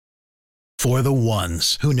For the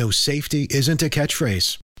ones who know safety isn't a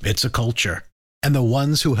catchphrase, it's a culture. And the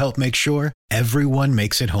ones who help make sure everyone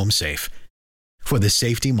makes it home safe. For the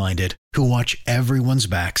safety-minded who watch everyone's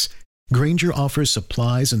backs, Grainger offers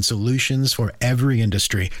supplies and solutions for every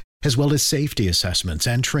industry, as well as safety assessments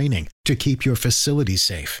and training to keep your facilities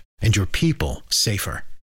safe and your people safer.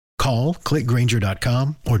 Call, click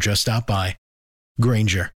Grainger.com, or just stop by.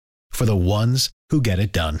 Grainger, for the ones who get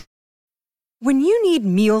it done. When you need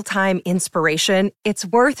mealtime inspiration, it's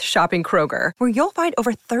worth shopping Kroger, where you'll find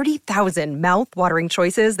over 30,000 mouth-watering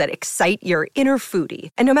choices that excite your inner foodie.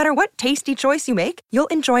 And no matter what tasty choice you make, you'll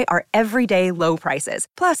enjoy our everyday low prices,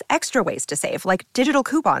 plus extra ways to save, like digital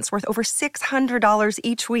coupons worth over $600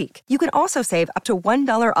 each week. You can also save up to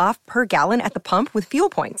 $1 off per gallon at the pump with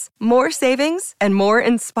fuel points. More savings and more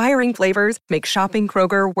inspiring flavors make shopping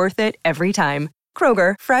Kroger worth it every time.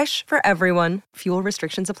 Kroger, fresh for everyone. Fuel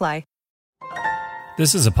restrictions apply.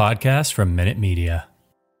 This is a podcast from Minute Media.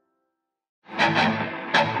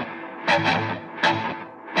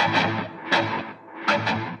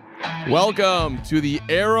 Welcome to the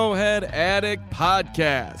Arrowhead Addict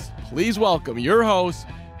Podcast. Please welcome your hosts,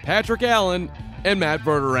 Patrick Allen and Matt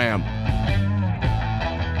Verderame.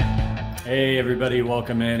 Hey, everybody.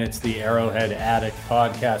 Welcome in. It's the Arrowhead Addict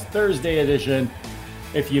Podcast, Thursday edition.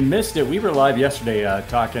 If you missed it, we were live yesterday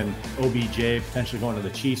talking OBJ, potentially going to the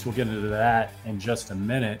Chiefs. We'll get into that in just a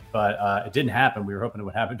minute, but it didn't happen. We were hoping it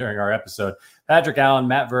would happen during our episode. Patrick Allen,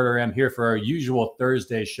 Matt Verderame here for our usual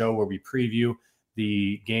Thursday show where we preview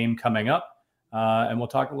the game coming up, and we'll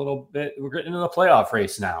talk a little bit. We're getting into the playoff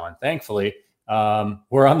race now, and thankfully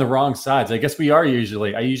we're on the wrong sides. I guess we are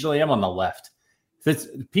usually. I usually am on the left.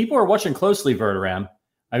 People are watching closely, Verderame.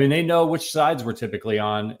 I mean, they know which sides we're typically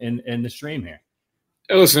on in the stream here.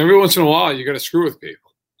 Hey, listen, every once in a while, you got to screw with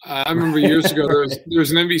people. I remember years ago, there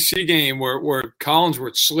was an NBC game where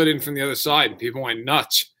Collinsworth slid in from the other side and people went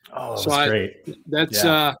nuts. Oh, that's great.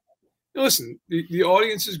 Listen, the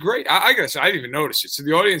audience is great. I got to say, I didn't even notice it. So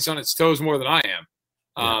the audience on its toes more than I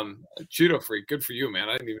am. Cheeto freak, good for you, man.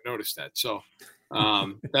 I didn't even notice that. So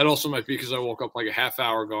that also might be because I woke up like a half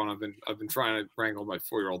hour ago and I've been trying to wrangle my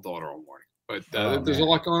 4-year-old daughter all morning. But there's a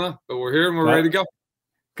lot going on. But we're here and we're ready to go.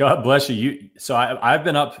 God bless you. So I've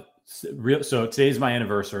been up. So today's my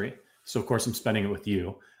anniversary. So of course I'm spending it with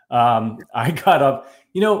you. I got up.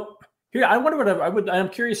 Here I wonder what I'm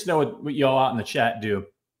curious to know what y'all out in the chat do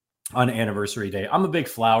on anniversary day. I'm a big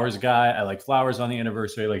flowers guy. I like flowers on the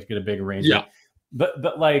anniversary. I like to get a big arrangement. Yeah.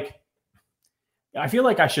 But like, I feel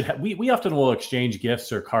like I should. We often will exchange gifts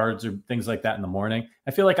or cards or things like that in the morning.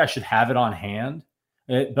 I feel like I should have it on hand.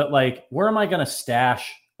 But like, where am I going to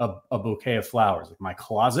stash a bouquet of flowers? Like my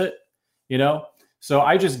closet, So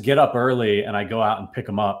I just get up early and I go out and pick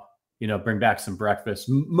them up, bring back some breakfast,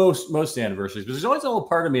 most anniversaries. But there's always a little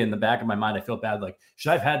part of me in the back of my mind. I feel bad. Like, should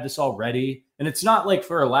I have had this already? And it's not like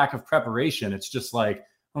for a lack of preparation. It's just like,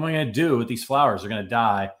 what am I going to do with these flowers? They're going to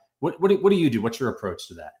die. What do you do? What's your approach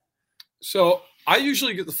to that? So I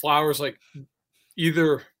usually get the flowers like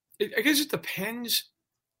either, I guess it depends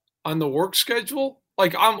on the work schedule.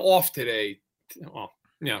 Like I'm off today. Well,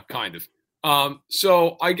 kind of.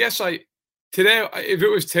 So I guess today, if it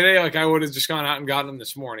was today, like I would have just gone out and gotten them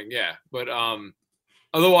this morning. Yeah. But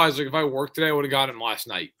otherwise, like if I worked today, I would have gotten them last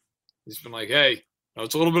night. It's been like, hey,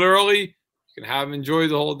 it's a little bit early. You can have them enjoy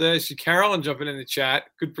the whole day. See Carolyn jumping in the chat.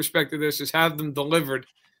 Good perspective. This is have them delivered.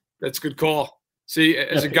 That's a good call. See,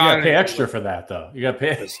 as a guy, you got to pay extra for that, though. You got to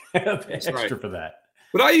pay extra for that.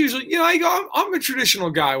 But I usually, I'm a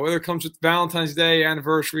traditional guy, whether it comes with Valentine's Day,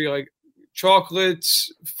 anniversary, like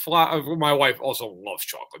chocolates. My wife also loves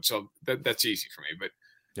chocolate, so that's easy for me. But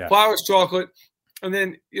flowers, chocolate, and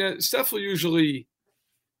then Steph will usually.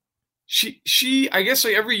 She I guess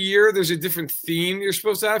like every year there's a different theme you're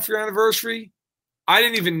supposed to have for your anniversary. I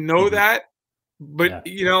didn't even know that, but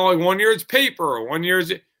like one year it's paper, one year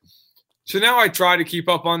it's. So now I try to keep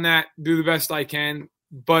up on that, do the best I can,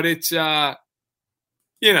 but it's listen,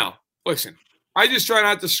 I just try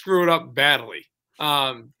not to screw it up badly.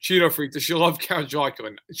 Cheeto freak, does she love Count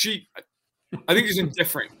Chocula? I think he's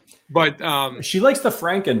indifferent, but she likes the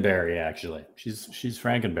Frankenberry. Actually, she's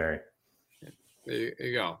Frankenberry. There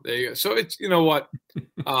you go. So it's what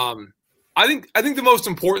I think the most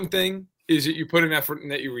important thing is that you put an effort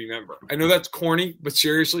and that you remember. I know that's corny, but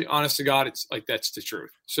seriously, honest to God, it's like that's the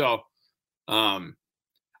truth. So I'm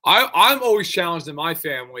always challenged in my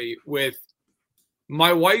family with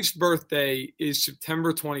my wife's birthday is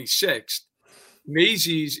September 26th.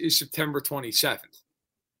 Maisie's is September 27th.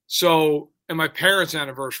 So, and my parents'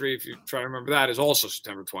 anniversary, if you try to remember that, is also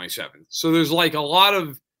September 27th. So there's like a lot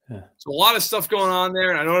of So a lot of stuff going on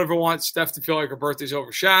there, and I don't ever want Steph to feel like her birthday's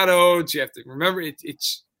overshadowed. So you have to remember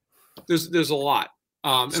there's a lot.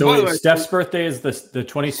 So Steph's birthday is the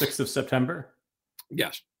 26th of September?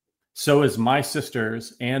 Yes. So is my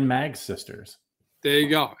sister's and Mag's sister's. There you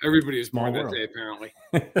go. Everybody is born that day, apparently.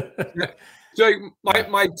 So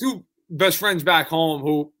my two best friends back home,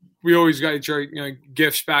 who we always got each other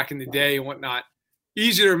gifts back in the day and whatnot,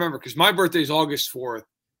 easy to remember because my birthday is August 4th.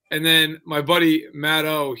 And then my buddy Matt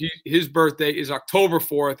O, his birthday is October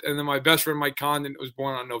 4th. And then my best friend Mike Condon was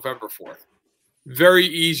born on November 4th. Very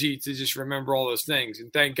easy to just remember all those things.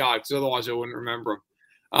 And thank God, because otherwise I wouldn't remember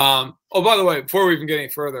them. By the way, before we even get any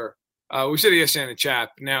further, we said yesterday in the chat,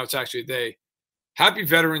 but now it's actually a day. Happy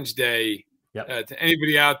Veterans Day to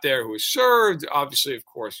anybody out there who has served. Obviously, of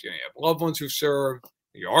course, you have loved ones who served.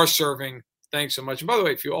 You are serving. Thanks so much. And by the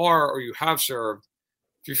way, if you are or you have served,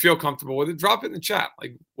 if you feel comfortable with it, drop it in the chat.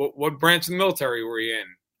 Like, what branch of the military were you in?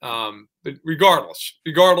 But regardless,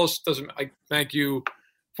 I thank you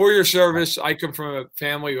for your service. I come from a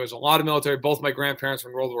family who has a lot of military. Both my grandparents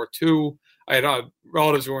were in World War II. I had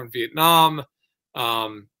relatives who were in Vietnam.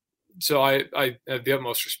 So I have the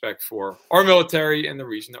utmost respect for our military and the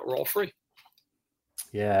reason that we're all free.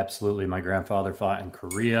 Yeah, absolutely. My grandfather fought in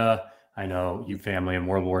Korea. I know you family in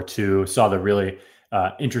World War II. Saw the really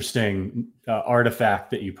interesting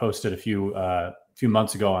artifact that you posted a few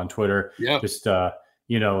months ago on Twitter. Yeah. Just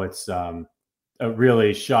it's a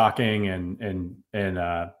really shocking and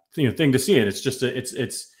thing to see. And it's just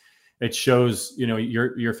it shows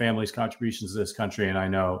your family's contributions to this country. And I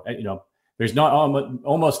know there's not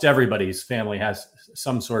almost everybody's family has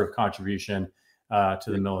some sort of contribution to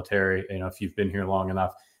the military. If you've been here long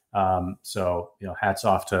enough. So hats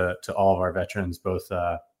off to all of our veterans, both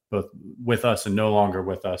with us and no longer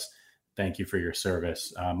with us. Thank you for your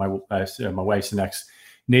service. My wife's an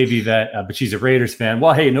ex-Navy vet, but she's a Raiders fan.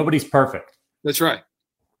 Well, hey, nobody's perfect. That's right.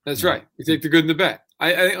 That's right. You take the good and the bad.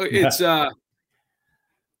 I think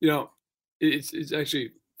it's it's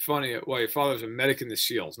actually funny. Well, your father's a medic in the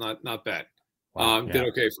SEALs. Not bad. Did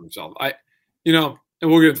okay for himself. And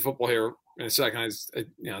we'll get into football here in a second.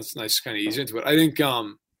 It's nice to kind of ease into it. I think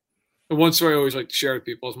the one story I always like to share with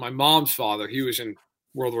people is my mom's father. He was in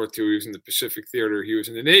World War II. He was in the Pacific Theater. He was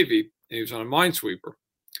in the Navy, and he was on a minesweeper.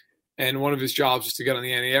 And one of his jobs was to get on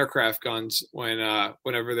the anti-aircraft guns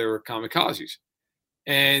whenever there were kamikazes.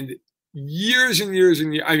 And years and years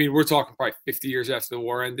and years, we're talking probably 50 years after the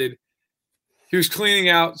war ended, he was cleaning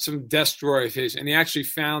out some desk drawer of his, and he actually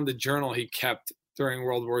found the journal he kept during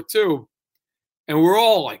World War II. And we're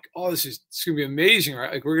all like, oh, this is going to be amazing,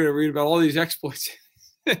 right? Like, we're going to read about all these exploits.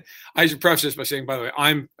 I should preface this by saying, by the way,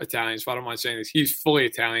 I'm Italian, so I don't mind saying this. He's fully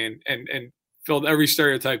Italian and filled every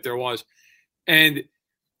stereotype there was. And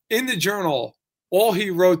in the journal, all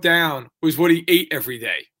he wrote down was what he ate every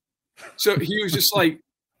day. So he was just like,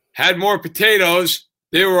 had more potatoes.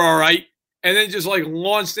 They were all right. And then just like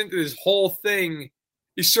launched into this whole thing.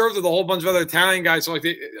 He served with a whole bunch of other Italian guys, so like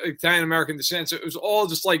the Italian American descent. So it was all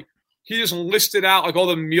just like, he just listed out like all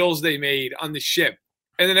the meals they made on the ship.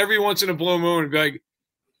 And then every once in a blue moon, he'd be like,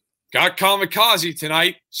 got kamikaze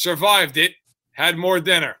tonight, survived it, had more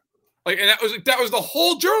dinner. Like, and that was the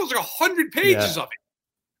whole journal. It was like 100 pages of it.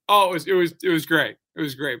 Oh, it was great. It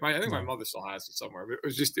was great. I think my mother still has it somewhere. But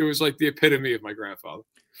it was like the epitome of my grandfather.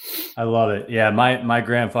 I love it. Yeah, my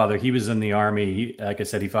grandfather, he was in the Army. He, like I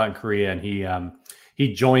said, he fought in Korea, and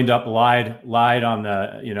he joined up, lied on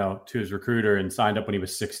the to his recruiter, and signed up when he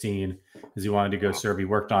was 16 because he wanted to go serve. He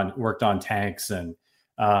worked on tanks, and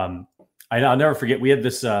I'll never forget. We had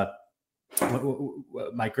this.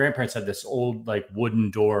 My grandparents had this old like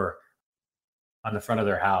wooden door on the front of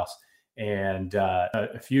their house, and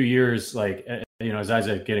a few years as I was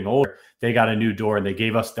getting older, they got a new door, and they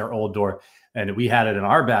gave us their old door, and we had it in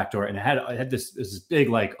our back door, and it had this big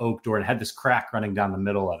like oak door, and it had this crack running down the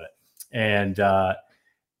middle of it, and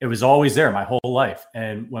it was always there my whole life.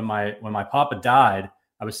 And when my papa died,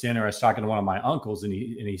 I was standing there, I was talking to one of my uncles, and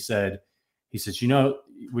he said,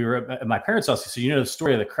 we were at my parents' house. He said, the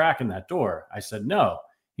story of the crack in that door? I said, no.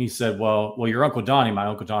 He said, well, your Uncle Donnie, my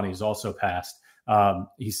Uncle Donnie, has also passed.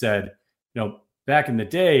 He said, back in the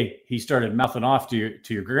day, he started mouthing off to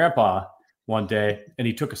your grandpa one day, and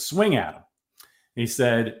he took a swing at him. He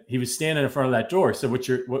said he was standing in front of that door. He said, what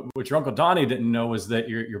your Uncle Donnie didn't know was that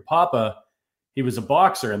your papa, he was a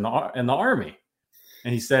boxer in the Army.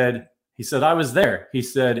 And he said, I was there. He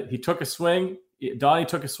said he took a swing. Donnie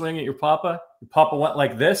took a swing at your papa. Your papa went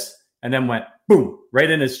like this and then went boom, right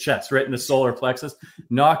in his chest, right in the solar plexus,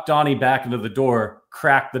 knocked Donnie back into the door,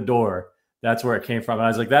 cracked the door. That's where it came from. And I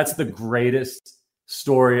was like, that's the greatest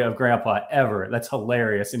story of grandpa ever. That's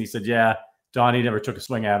hilarious. And he said, yeah, Donnie never took a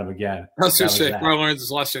swing at him again. I was going to say, probably learned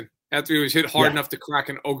his lesson after he was hit hard enough to crack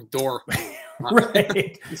an oak door.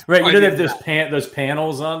 Right. Right. You know, they have those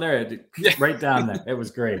panels on there, right down there. It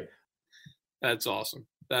was great. That's awesome.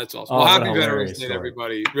 Well, happy Veterans Day,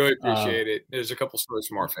 everybody. Really appreciate it. There's a couple stories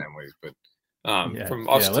from our families, but from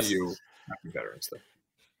us to you, happy Veterans Day.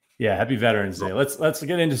 Yeah, happy Veterans Day. Let's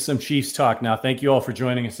get into some Chiefs talk now. Thank you all for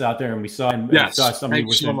joining us out there. And we saw somebody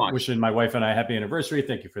wishing my wife and I happy anniversary.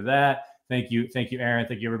 Thank you for that. Thank you, Aaron.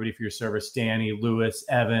 Thank you, everybody, for your service. Danny, Lewis,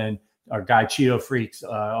 Evan, our guy Cheeto Freaks.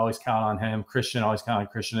 Always count on him. Christian, always count on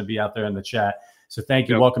Christian to be out there in the chat. So thank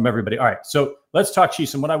you. Yep. Welcome, everybody. All right, so let's talk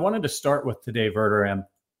Chiefs. And what I wanted to start with today, Verderam,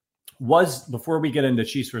 was, before we get into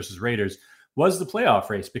Chiefs versus Raiders, was the playoff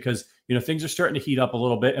race, because things are starting to heat up a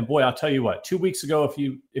little bit. And boy, I'll tell you what, 2 weeks ago,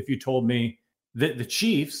 if you told me that the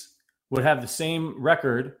Chiefs would have the same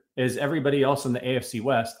record as everybody else in the AFC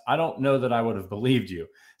West, I don't know that I would have believed you.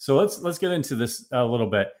 So let's get into this a little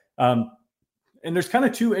bit. And there's kind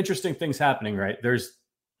of two interesting things happening, right? There's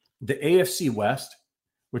the AFC West,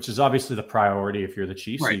 which is obviously the priority if you're the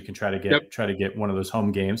Chiefs, right. So you can try to get one of those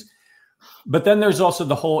home games. But then there's also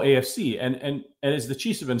the whole AFC. And as the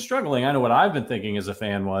Chiefs have been struggling, I know what I've been thinking as a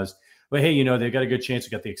fan was, well, hey, they've got a good chance to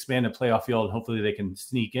get the expanded playoff field, and hopefully they can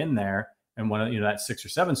sneak in there and one that 6 or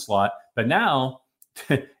 7 slot. But now,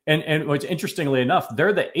 and what's interestingly enough,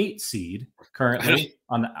 they're the 8th seed currently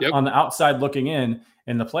on the outside looking in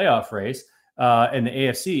the playoff race in the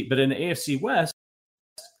AFC. But in the AFC West,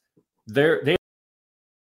 they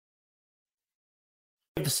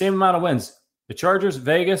have the same amount of wins. The Chargers,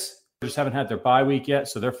 Vegas, just haven't had their bye week yet,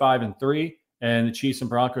 so they're 5-3, and the Chiefs and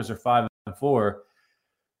Broncos are 5-4.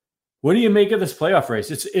 What do you make of this playoff race?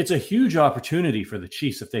 It's a huge opportunity for the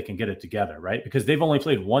Chiefs if they can get it together, right? Because they've only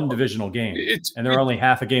played one divisional game, and they're only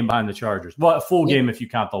half a game behind the Chargers. Well, a full game if you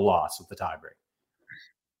count the loss with the tiebreak.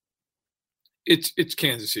 It's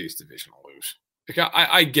Kansas City's divisional lose. Like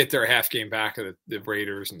I get their half game back of the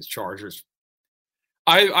Raiders and the Chargers.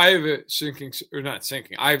 I have a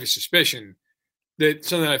I have a suspicion that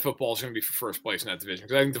Sunday Night Football is going to be for first place in that division,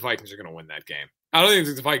 because I think the Vikings are going to win that game. I don't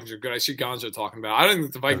think the Vikings are good. I see Gonzo talking about it. I don't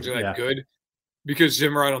think the Vikings are that good, because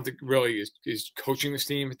Zimmer, I don't think really is coaching this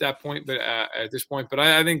team at that point. But at this point, but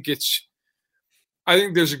I think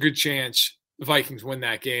there's a good chance the Vikings win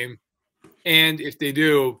that game, and if they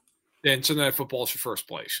do, then Sunday Night Football is for first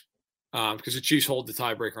place, because the Chiefs hold the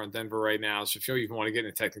tiebreaker on Denver right now. So if you even want to get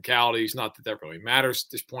into technicalities, not that really matters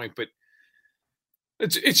at this point, but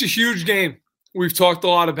it's a huge game. We've talked a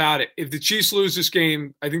lot about it. If the Chiefs lose this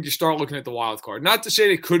game, I think you start looking at the wild card. Not to say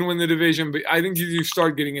they couldn't win the division, but I think you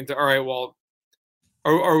start getting into, all right, well,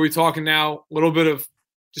 are we talking now a little bit of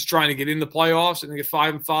just trying to get in the playoffs and get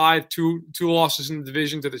 5-5, two losses in the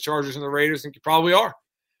division to the Chargers and the Raiders? I think you probably are.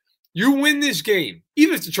 You win this game,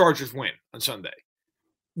 even if the Chargers win on Sunday,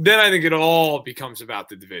 then I think it all becomes about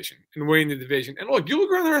the division and winning the division. And look, you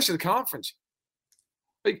look around the rest of the conference.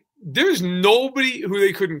 Like, there's nobody who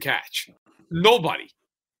they couldn't catch. Nobody.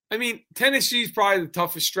 I mean, Tennessee's probably the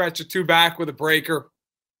toughest stretch of 2 back with a breaker.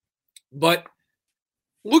 But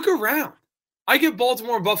look around. I get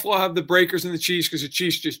Baltimore and Buffalo have the breakers and the Chiefs, because the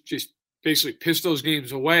Chiefs just basically piss those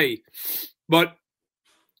games away. But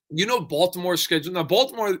Baltimore's schedule. Now,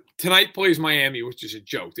 Baltimore tonight plays Miami, which is a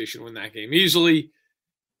joke. They should win that game easily.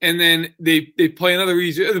 And then they play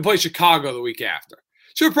they play Chicago the week after.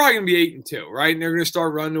 So they're probably going to be 8-2, right? And they're going to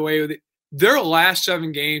start running away with it. Their last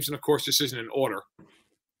 7 games, and of course this isn't in order,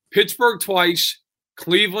 Pittsburgh twice,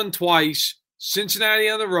 Cleveland twice, Cincinnati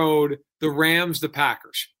on the road, the Rams, the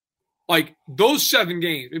Packers. Like, those 7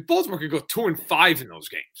 games, if Baltimore could go 2-5 in those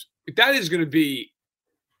games, that is going to be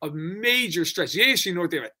a major stretch. The AFC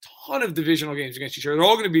North, they have a ton of divisional games against each other. They're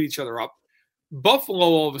all going to beat each other up. Buffalo,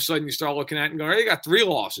 all of a sudden, you start looking at and going, hey, they got 3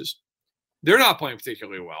 losses. They're not playing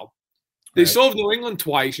particularly well. They still have New England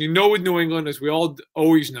twice. With New England, as we all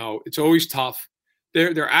always know, it's always tough.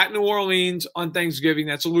 They're at New Orleans on Thanksgiving.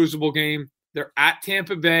 That's a losable game. They're at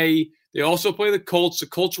Tampa Bay. They also play the Colts. The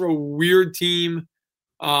Colts are a weird team.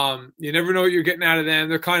 You never know what you're getting out of them.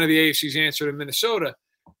 They're kind of the AFC's answer to Minnesota.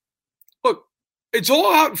 Look, it's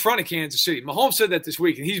all out in front of Kansas City. Mahomes said that this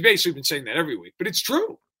week, and he's basically been saying that every week. But it's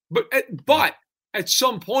true. But at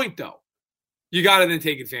some point, though, you got to then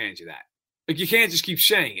take advantage of that. Like, you can't just keep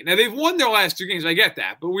saying it. Now, they've won their last 2 games. I get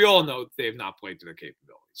that. But we all know that they have not played to their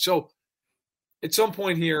capability. So, at some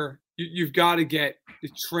point here, you've got to get the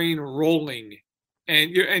train rolling.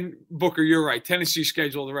 And Booker, you're right. Tennessee's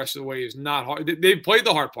schedule the rest of the way is not hard. They played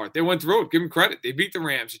the hard part. They went through it. Give them credit. They beat the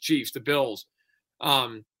Rams, the Chiefs, the Bills.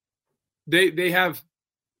 They have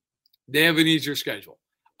an easier schedule.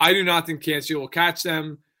 I do not think Kansas City will catch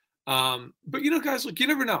them. But, guys, look, you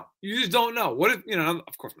never know. You just don't know. What if,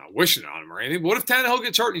 of course, I'm not wishing it on him or anything, but what if Tannehill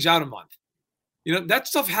gets hurt and he's out a month? That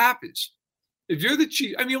stuff happens. If you're the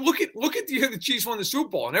Chiefs, look at the year the Chiefs won the Super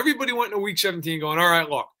Bowl, and everybody went into Week 17 going, all right,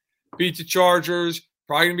 look, beat the Chargers,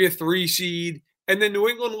 probably going to be a 3 seed, and then New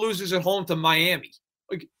England loses at home to Miami.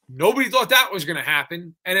 Like, nobody thought that was going to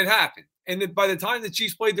happen, and it happened. And then by the time the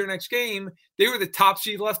Chiefs played their next game, they were the top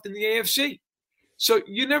seed left in the AFC. So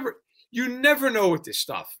you never know with this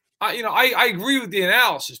stuff. I agree with the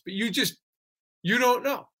analysis, but you don't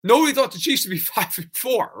know. Nobody thought the Chiefs would be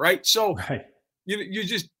 5-4, right? So right.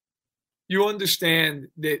 You understand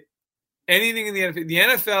that anything in the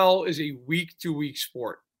NFL is a week-to-week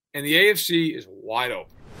sport, and the AFC is wide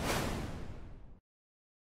open.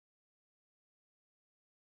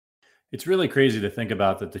 It's really crazy to think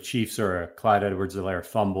about that the Chiefs are a Clyde Edwards-Helaire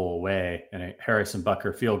fumble away and a Harrison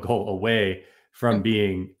Butker field goal away from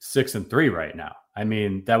being 6-3 right now. I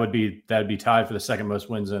mean, that'd be tied for the second most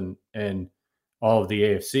wins in all of the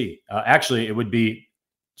AFC. Actually, it would be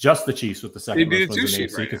just the Chiefs with the second most wins in the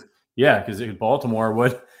AFC. Right, because Baltimore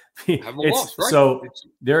would be. Loss, right? So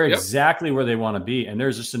they're exactly where they want to be, and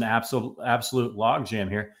there's just an absolute logjam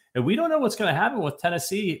here. And we don't know what's going to happen with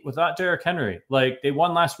Tennessee without Derrick Henry. Like, they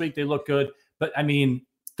won last week, they look good, but I mean,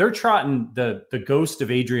 they're trotting the ghost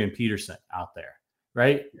of Adrian Peterson out there,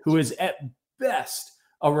 right? Who is at best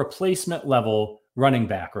a replacement level running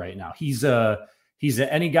back right now. He's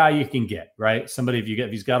any guy you can get, right? Somebody,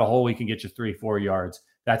 if he's got a hole, he can get you 3-4 yards.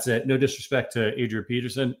 That's it. No disrespect to Adrian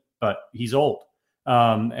Peterson, but he's old.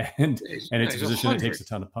 And it's a position that takes a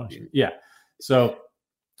ton of punishment. Yeah. So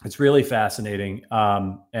it's really fascinating.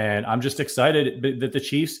 And I'm just excited that the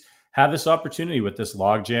Chiefs have this opportunity with this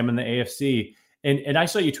logjam in the AFC. And I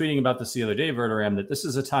saw you tweeting about this the other day, Verderame, that this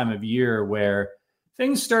is a time of year where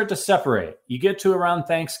things start to separate. You get to around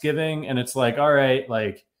Thanksgiving and it's like, all right,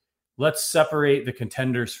 like, let's separate the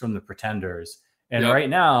contenders from the pretenders. And right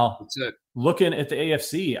now, looking at the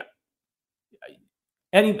AFC,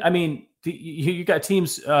 you got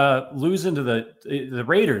teams losing to the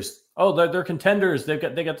Raiders. Oh, they're contenders. They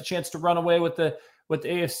got the chance to run away with the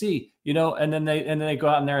AFC, and then they go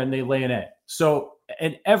out in there and they lay an egg. So,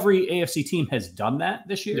 and every AFC team has done that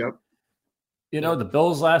this year. Yep. The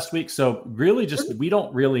Bills last week. So really, we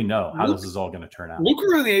don't really know how this is all going to turn out. Look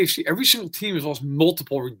around the AFC. Every single team has lost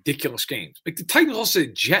multiple ridiculous games. Like the Titans lost to the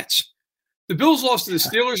Jets. The Bills lost to the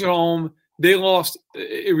Steelers at home. They lost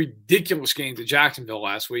a ridiculous game to Jacksonville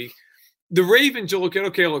last week. The Ravens, you look at, the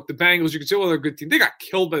Bengals, you can say, well, they're a good team. They got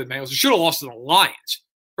killed by the Bengals. They should have lost to the Lions,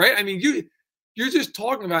 right? I mean, you're just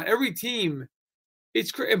talking about every team. It's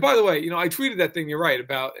crazy. And by the way, I tweeted that thing. You're right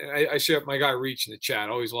about. I share my guy Reach in the chat.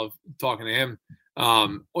 I always love talking to him.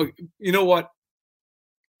 You know what?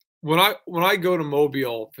 When I go to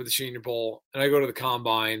Mobile for the Senior Bowl and I go to the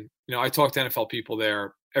Combine, I talk to NFL people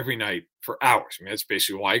there every night for hours. I mean, that's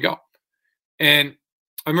basically why I go. And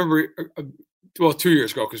I remember, 2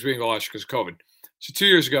 years ago, because we didn't go last year because of COVID. So 2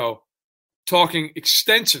 years ago, talking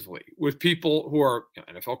extensively with people who are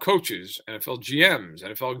NFL coaches, NFL GMs,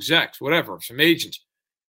 NFL execs, whatever, some agents.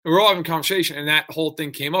 And we're all having a conversation, and that whole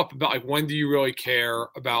thing came up about, like, when do you really care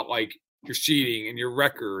about, like, your seeding and your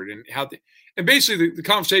record and how and basically the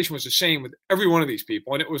conversation was the same with every one of these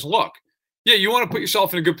people. And it was, look, yeah, you want to put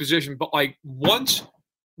yourself in a good position, but, like, once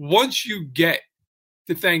you get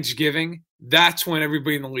to Thanksgiving, that's when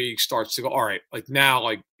everybody in the league starts to go, all right, like now,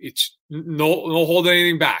 like it's no hold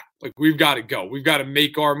anything back. Like we've got to go. We've got to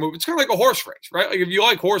make our move. It's kind of like a horse race, right? Like if you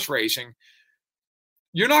like horse racing,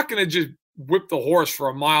 you're not going to just whip the horse for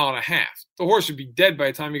a mile and a half. The horse would be dead by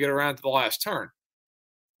the time you get around to the last turn.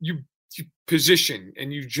 You position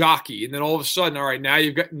and you jockey, and then all of a sudden, all right, now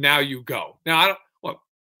you go. Now, of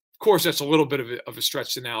course, that's a little bit of a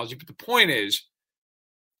stretched analogy, but the point is,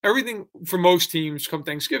 everything for most teams come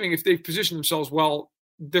Thanksgiving, if they position themselves well,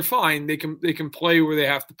 they're fine. They can play where they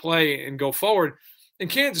have to play and go forward. And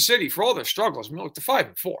Kansas City, for all their struggles, they're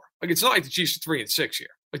 5-4. Like it's not like the Chiefs are 3-6 here.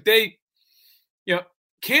 Like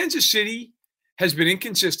Kansas City has been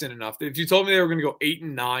inconsistent enough that if you told me they were going to go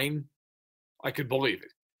 8-9, I could believe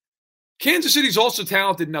it. Kansas City's also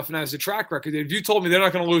talented enough and has a track record that if you told me they're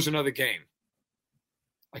not going to lose another game,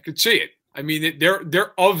 I could see it. I mean,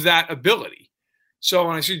 they're of that ability. So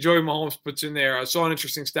when I see Joey Mahomes puts in there, I saw an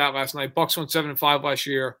interesting stat last night. Bucs won 7-5 last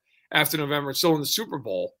year after November, still in the Super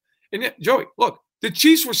Bowl. And yet, Joey, look, the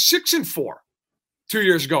Chiefs were 6-4 2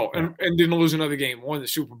 years ago and didn't lose another game, won the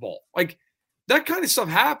Super Bowl. Like that kind of stuff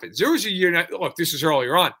happens. There was a year, look, this is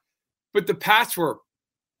earlier on, but the Pats were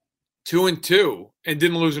 2-2 and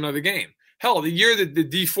didn't lose another game. Hell, the year that the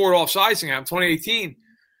D Ford offsides thing happened, 2018,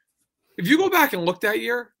 if you go back and look that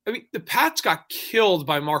year, I mean, the Pats got killed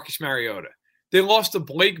by Marcus Mariota. They lost to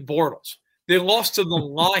Blake Bortles. They lost to the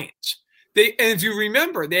Lions. And if you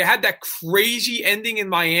remember, they had that crazy ending in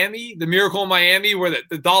Miami, the Miracle in Miami, where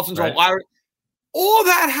the Dolphins are alive. All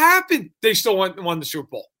that happened. They still won the Super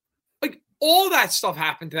Bowl. Like, all that stuff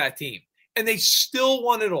happened to that team, and they still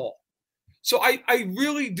won it all. So I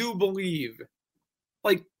really do believe,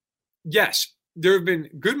 like, yes, there have been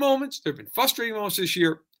good moments. There have been frustrating moments this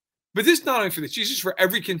year. But this is not only for the Chiefs, this is for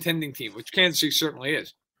every contending team, which Kansas City certainly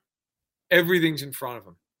is. Everything's in front of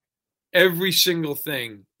them. Every single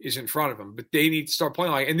thing is in front of them, but they need to start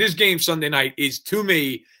playing like. And this game Sunday night is, to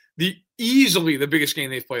me, easily the biggest game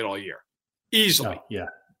they've played all year. Easily. Oh, yeah.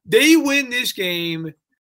 They win this game,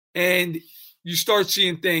 and you start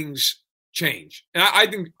seeing things change. And I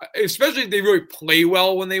think, especially if they really play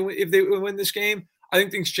well if they win this game, I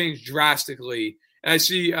think things change drastically. And I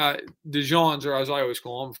see DeJohns, or as I always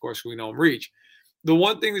call him, of course, we know him, Reach. The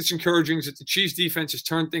one thing that's encouraging is that the Chiefs defense has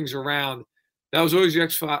turned things around. That was always the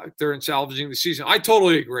X factor in salvaging the season. I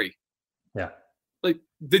totally agree. Yeah. Like,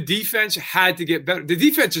 the defense had to get better. The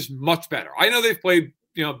defense is much better. I know they've played,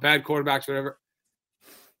 bad quarterbacks, whatever.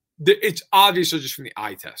 It's obviously just from the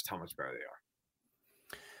eye test how much better they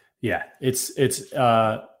are. Yeah, it's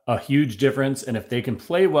a huge difference. And if they can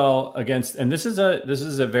play well against, and this is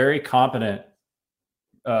a very competent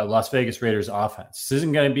Las Vegas Raiders offense. This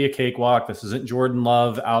isn't going to be a cakewalk. This isn't Jordan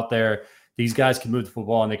Love out there. These guys can move the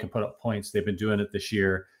football and they can put up points. They've been doing it this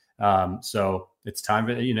year. So it's time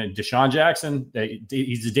for, Deshaun Jackson,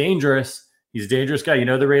 he's a dangerous guy.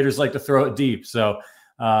 The Raiders like to throw it deep. So,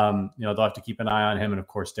 they'll have to keep an eye on him. And of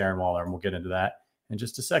course, Darren Waller, and we'll get into that in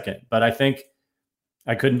just a second. But I think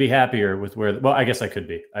I couldn't be happier with I guess I could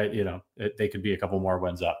be, they could be a couple more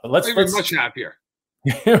wins up, but let's be much happier.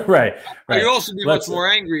 right. I could also be much more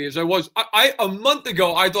angry as I was. A month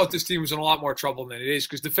ago, I thought this team was in a lot more trouble than it is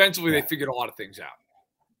because defensively they figured a lot of things out.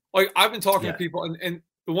 Like, I've been talking to people, and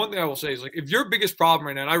the one thing I will say is, like, if your biggest problem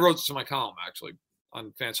right now, and I wrote this in my column actually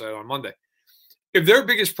on Fanside on Monday, if their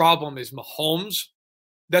biggest problem is Mahomes,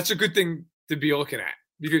 that's a good thing to be looking at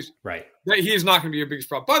because he is not going to be your biggest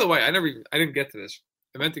problem. By the way, I didn't get to this.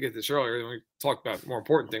 I meant to get this earlier. Then we talked about more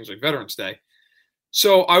important things like Veterans Day.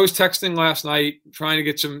 So I was texting last night, trying to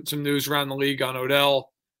get some news around the league on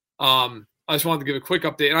Odell. I just wanted to give a quick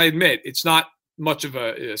update, and I admit it's not much of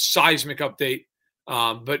a seismic update.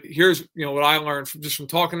 But here's what I learned from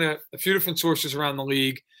talking to a few different sources around the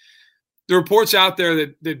league. The reports out there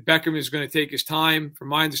that Beckham is going to take his time, from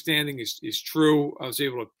my understanding, is true. I was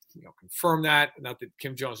able to confirm that. Not that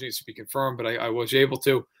Kim Jones needs to be confirmed, but I was able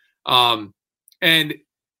to. And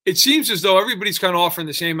it seems as though everybody's kind of offering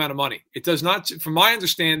the same amount of money. It does not, from my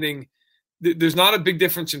understanding, there's not a big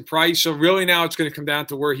difference in price. So really now it's going to come down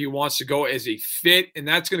to where he wants to go as a fit. And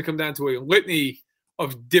that's going to come down to a litany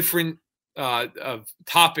of different of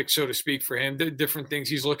topics, so to speak, for him, different things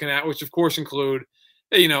he's looking at, which of course include,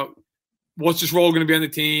 what's his role going to be on the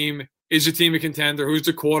team? Is the team a contender? Who's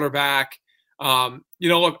the quarterback?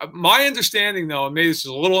 Look, my understanding though, and maybe this is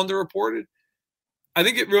a little underreported, I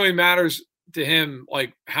think it really matters to him,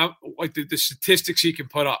 like how, like the statistics he can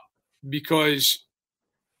put up, because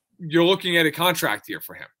you're looking at a contract year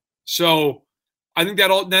for him. So I think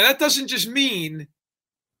now that doesn't just mean,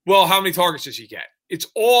 well, how many targets does he get? It's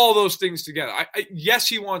all those things together. Yes,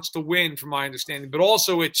 he wants to win, from my understanding, but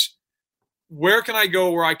also it's where can I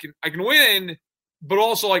go where I can win, but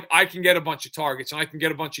also like I can get a bunch of targets and I can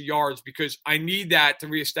get a bunch of yards because I need that to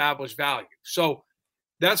reestablish value. So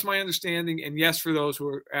that's my understanding. And yes, for those who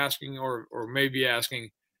are asking or maybe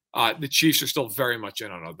asking, the Chiefs are still very much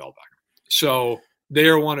in on Odell Beckham. So they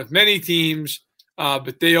are one of many teams,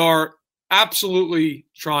 but they are absolutely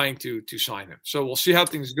trying to sign him. So we'll see how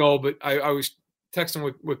things go. But I was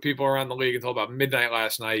texting with people around the league until about midnight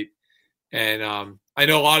last night. And I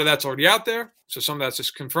know a lot of that's already out there. So some of that's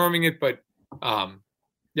just confirming it. But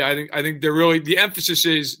yeah, I think they're really, the emphasis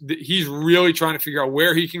is that he's really trying to figure out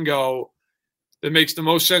where he can go that makes the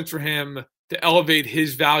most sense for him to elevate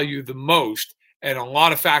his value the most. And a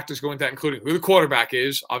lot of factors go into that, including who the quarterback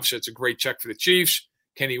is. Obviously, it's a great check for the Chiefs.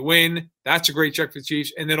 Can he win? That's a great check for the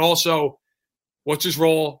Chiefs. And then also, what's his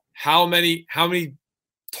role? How many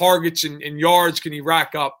targets and yards can he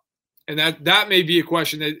rack up? And that may be a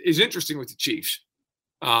question that is interesting with the Chiefs.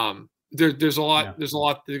 There's a lot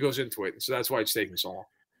that goes into it. So that's why it's taking so long.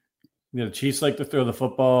 The Chiefs like to throw the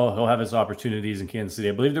football. He'll have his opportunities in Kansas City.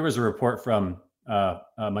 I believe there was a report from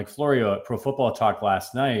Mike Florio at Pro Football Talk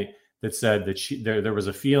last night that said that there was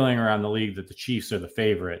a feeling around the league that the Chiefs are the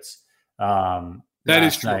favorites. That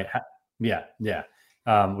is true. Yeah.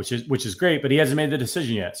 Which is great, but he hasn't made the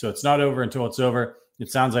decision yet. So it's not over until it's over. It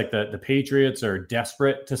sounds like the Patriots are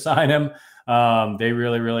desperate to sign him. They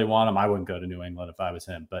really, really want him. I wouldn't go to New England if I was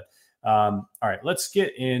him. But all right, let's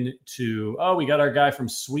get into, we got our guy from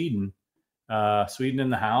Sweden. Sweden in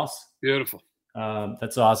the house. Beautiful.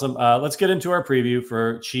 That's awesome. Let's get into our preview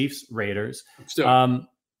for Chiefs Raiders.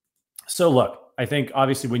 So look, I think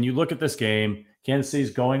obviously when you look at this game, Kansas City's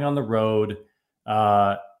going on the road,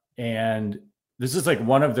 and this is like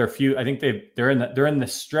one of their few. I think they're in the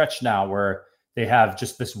stretch now where they have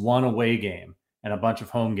just this one away game and a bunch of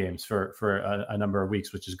home games for a number of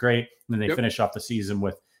weeks, which is great. And then they finish off the season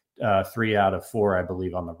with 3 out of 4, I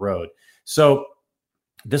believe, on the road. So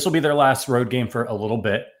this will be their last road game for a little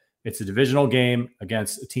bit. It's a divisional game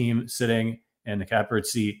against a team sitting in the catbird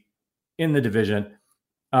seat in the division.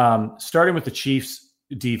 Starting with the Chiefs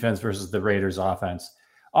defense versus the Raiders offense.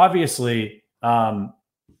 Obviously, the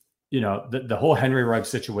whole Henry Ruggs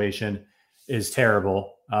situation is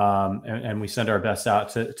terrible. And we send our best out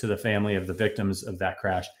to the family of the victims of that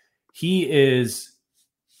crash. He is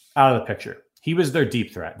out of the picture. He was their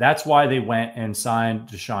deep threat. That's why they went and signed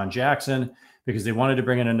Deshaun Jackson, because they wanted to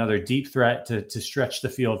bring in another deep threat to stretch the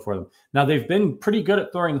field for them. Now, they've been pretty good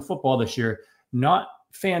at throwing the football this year, not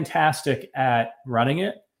fantastic at running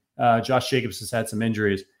it. Josh Jacobs has had some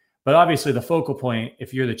injuries, but obviously the focal point,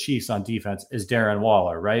 if you're the Chiefs on defense, is Darren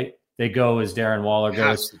Waller, right? They go as Darren Waller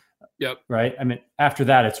goes. Yep. Right. I mean, after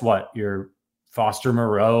that, it's what? Your Foster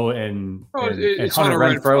Moreau and Hunter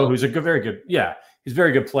Renfrow, who's very good. Yeah, he's a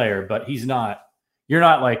very good player, but you're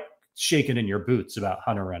not like shaking in your boots about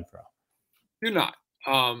Hunter Renfrow. You're not.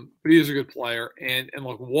 But he is a good player. And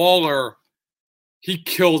look, Waller, he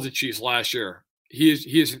killed the Chiefs last year. He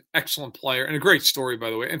is an excellent player and a great story, by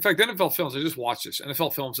the way. In fact, NFL Films, I just watched this.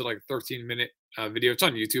 NFL Films did like a 13-minute video. It's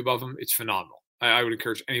on YouTube of him. It's phenomenal. I would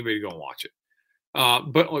encourage anybody to go and watch it.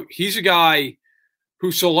 But look, he's a guy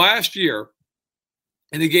who, so last year,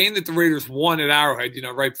 in the game that the Raiders won at Arrowhead,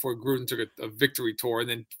 right before Gruden took a victory tour and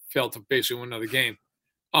then failed to basically win another game,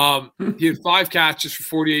 he had 5 catches for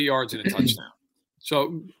 48 yards and a touchdown.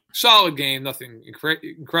 So solid game, nothing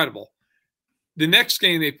incredible. The next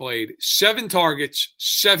game they played, 7 targets,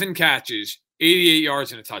 7 catches, 88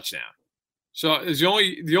 yards and a touchdown. So it was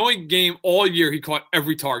the only game all year he caught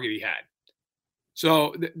every target he had.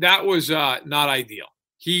 So that was not ideal.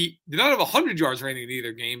 He did not have 100 yards or anything in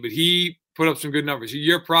either game, but he put up some good numbers. A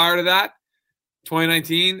year prior to that,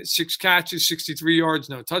 2019, 6 catches, 63 yards,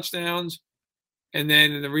 no touchdowns. And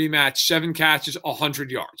then in the rematch, 7 catches,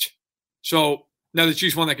 100 yards. So now the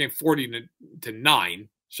Chiefs won that game 40-9.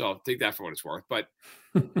 So take that for what it's worth. But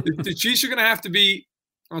the Chiefs are going to have to be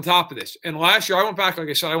on top of this. And last year, I went back and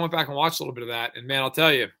watched a little bit of that. And, man, I'll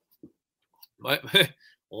tell you, a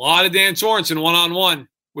lot of Dan Sorensen one-on-one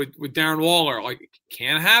with Darren Waller. Like, it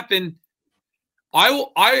can't happen. I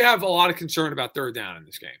have a lot of concern about third down in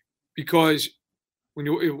this game because when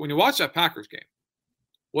you watch that Packers game,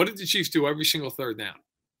 what did the Chiefs do every single third down?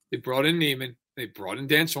 They brought in Neiman. They brought in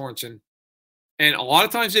Dan Sorensen. And a lot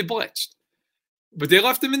of times they blitzed. But they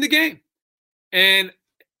left them in the game. And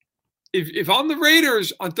if I'm the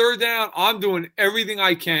Raiders on third down, I'm doing everything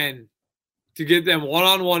I can to get them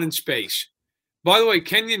one-on-one in space. By the way,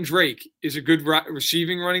 Kenyon Drake is a good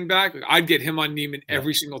receiving running back. I'd get him on Neiman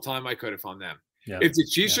every single time I could if I'm them. Yeah. If the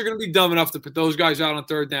Chiefs are going to be dumb enough to put those guys out on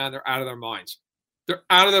third down, they're out of their minds. They're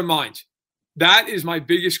out of their minds. That is my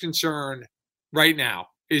biggest concern right now,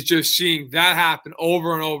 is just seeing that happen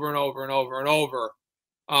over and over and over and over and over.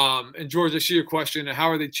 And George, I see your question. How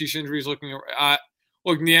are the Chiefs injuries looking?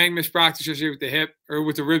 Look, Niang missed practice yesterday with the hip, or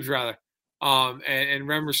with the ribs rather. And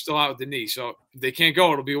Remmer's still out with the knee. So if they can't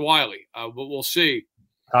go, it'll be Wiley. But we'll see.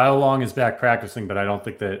 Kyle Long is back practicing, but I don't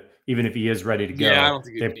think that even if he is ready to go, I don't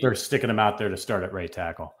think they're sticking him out there to start at right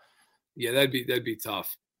tackle. Yeah, that'd be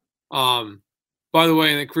tough. By the way,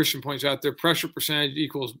 and then Christian points out their pressure percentage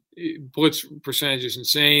equals blitz percentage is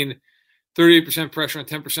insane. 38% pressure on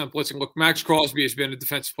 10% blitzing. Look, Max Crosby has been a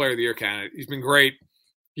defensive player of the year candidate. He's been great.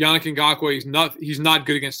 Yannick Ngakoue, he's not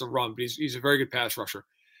good against the run, but he's a very good pass rusher.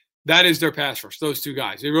 That is their pass rush, those 2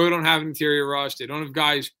 guys. They really don't have an interior rush. They don't have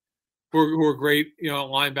guys who are great,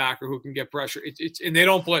 linebacker who can get pressure. And they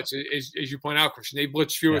don't blitz, as you point out, Christian. They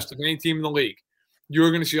blitz fewest of any team in the league.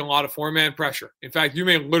 You're going to see a lot of 4-man pressure. In fact, you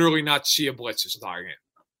may literally not see a blitz this entire game.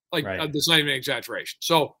 That's not even an exaggeration.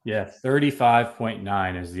 So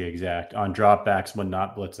 35.9 is the exact on dropbacks when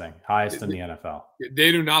not blitzing, highest in the NFL.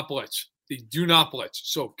 They do not blitz. They do not blitz.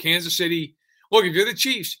 So Kansas City, look, if you're the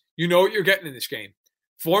Chiefs, you know what you're getting in this game.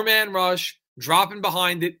 4-man rush, dropping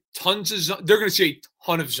behind it, tons of zone. They're going to see a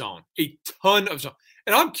ton of zone.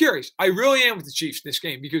 And I'm curious. I really am with the Chiefs in this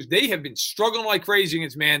game because they have been struggling like crazy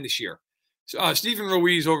against man this year. Stephen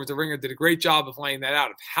Ruiz over at the Ringer did a great job of laying that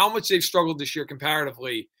out, of how much they've struggled this year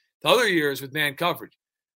comparatively to other years with man coverage.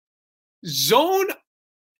 Zone,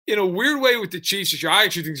 in a weird way with the Chiefs this year, I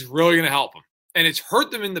actually think is really going to help them. And it's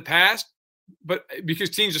hurt them in the past, but because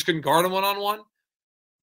teams just couldn't guard them one-on-one.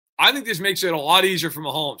 I think this makes it a lot easier for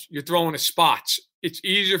Mahomes. You're throwing to spots. It's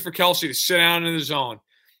easier for Kelsey to sit down in the zone.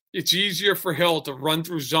 It's easier for Hill to run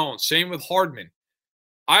through zones. Same with Hardman.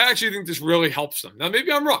 I actually think this really helps them. Now,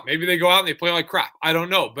 maybe I'm wrong. Maybe they go out and they play like crap. I don't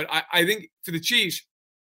know. But I think for the Chiefs,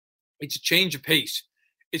 it's a change of pace.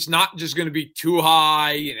 It's not just going to be too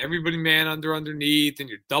high and everybody man underneath and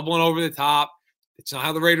you're doubling over the top. It's not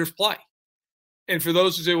how the Raiders play. And for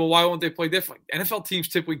those who say, well, why won't they play differently? NFL teams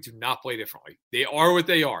typically do not play differently. They are what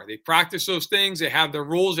they are. They practice those things. They have their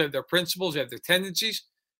rules. They have their principles. They have their tendencies.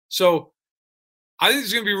 So I think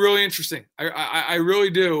it's going to be really interesting. I really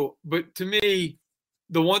do. But to me,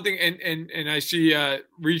 the one thing, and I see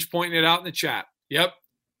Reach pointing it out in the chat. Yep.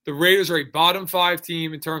 The Raiders are a bottom 5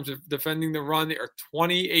 team in terms of defending the run. They are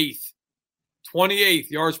 28th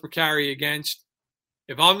yards per carry against.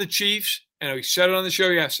 If I'm the Chiefs, and we said it on the show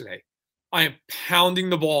yesterday, I am pounding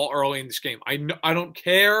the ball early in this game. I don't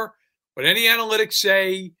care what any analytics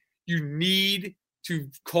say. You need to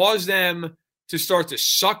cause them to start to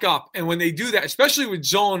suck up. And when they do that, especially with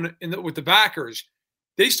zone with the backers,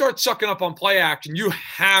 they start sucking up on play action. You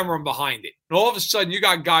hammer them behind it. And all of a sudden, you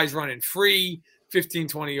got guys running free, 15,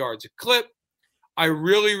 20 yards a clip. I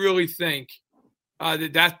really, really think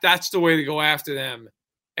that's the way to go after them.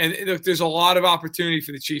 And look, there's a lot of opportunity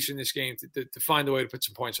for the Chiefs in this game to find a way to put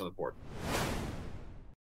some points on the board.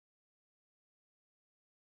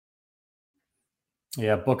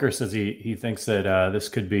 Yeah, Booker says he thinks that this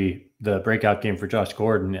could be the breakout game for Josh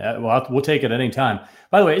Gordon. We'll take it any time.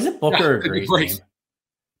 By the way, isn't Booker a great name?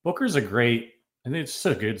 Booker's a great – I think it's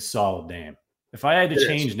a good, solid name. If I had to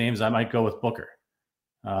change names, I might go with Booker.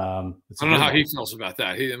 I don't know how he feels about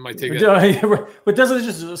that. He might take it. But doesn't it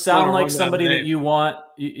just sound like somebody that you want,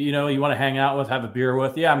 you want to hang out with, have a beer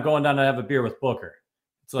with? Yeah, I'm going down to have a beer with Booker.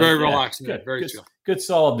 It's like, very relaxed. Good, very good, chill. Good,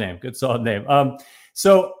 solid name. Good, solid name.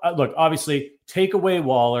 So look, obviously, take away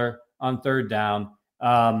Waller on third down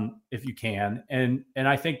if you can, and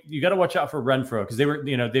I think you got to watch out for Renfrow because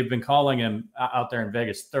they've been calling him out there in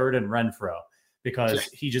Vegas third and Renfrow because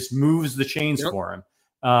he just moves the chains for him.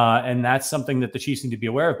 And that's something that the Chiefs need to be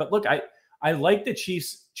aware of. But look, I like the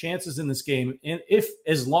Chiefs' chances in this game,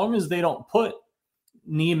 as long as they don't put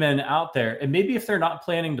Neiman out there, and maybe if they're not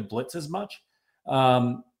planning to blitz as much,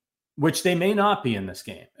 which they may not be in this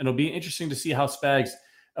game. And it'll be interesting to see how Spags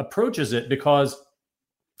approaches it because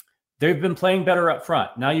they've been playing better up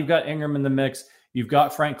front. Now you've got Ingram in the mix. You've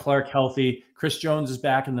got Frank Clark healthy. Chris Jones is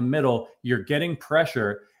back in the middle. You're getting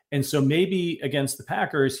pressure. And so maybe against the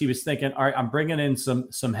Packers, he was thinking, all right, I'm bringing in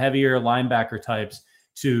some heavier linebacker types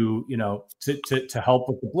to help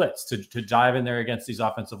with the blitz, to dive in there against these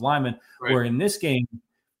offensive linemen. Right. Where in this game,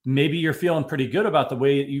 maybe you're feeling pretty good about the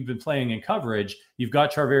way that you've been playing in coverage. You've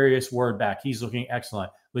got Charvarius Ward back. He's looking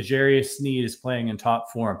excellent. L'Jarius Sneed is playing in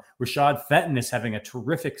top form. Rashad Fenton is having a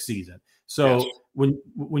terrific season. So when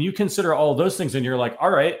you consider all of those things and you're like, all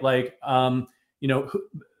right, like,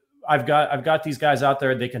 I've got these guys out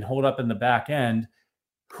there. They can hold up in the back end.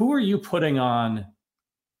 Who are you putting on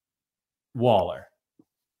Waller?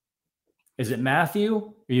 Is it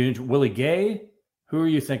Matthew? Are you Willie Gay? Who are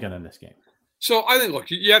you thinking in this game? So I think, look,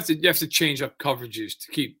 you have to change up coverages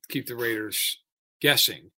to keep the Raiders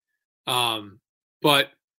guessing. But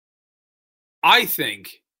I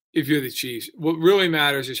think if you're the Chiefs, what really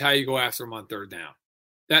matters is how you go after them on third down.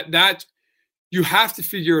 That you have to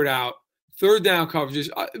figure it out. Third down coverages.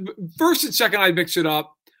 First and second, I mix it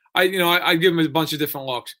up. I give them a bunch of different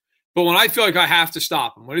looks. But when I feel like I have to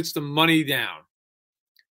stop them, when it's the money down,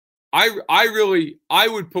 I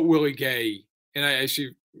would put Willie Gay, and I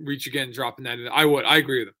see Reach again dropping that in. I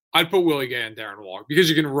agree with him. I'd put Willie Gay and Darren Waller because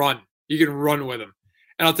you can run. You can run with him.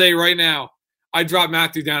 And I'll tell you right now, I'd drop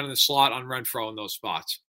Matthew down in the slot on Renfrow in those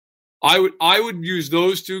spots. I would use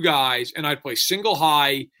those two guys, and I'd play single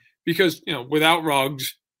high because, without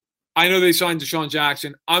Ruggs, I know they signed Deshaun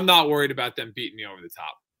Jackson. I'm not worried about them beating me over the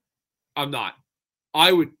top. I'm not.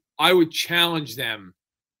 I would challenge them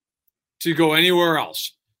to go anywhere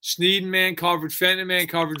else. Sneed man coverage, Fenton man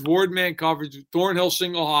coverage, Ward man coverage, Thornhill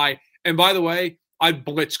single high. And by the way, I'd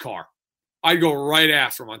blitz Carr. I'd go right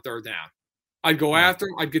after him on third down. I'd go after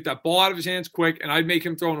him. I'd get that ball out of his hands quick, and I'd make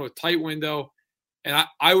him throw into a tight window. And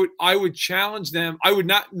I would challenge them. I would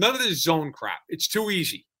not – none of this zone crap. It's too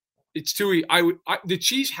easy. It's too easy. The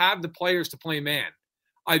Chiefs have the players to play man.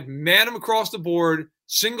 I'd man them across the board,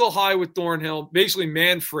 single high with Thornhill, basically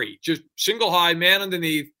man free. Just single high, man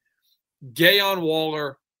underneath. Gay on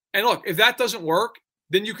Waller. And look, if that doesn't work,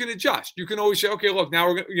 then you can adjust. You can always say, okay, look, now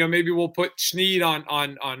we're gonna, maybe we'll put Snead on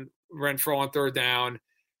Renfrow on third down,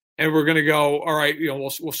 and we're gonna go, all right, we'll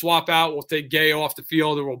swap out, we'll take Gay off the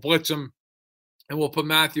field, or we'll blitz him, and we'll put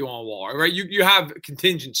Matthew on Waller. Right? You have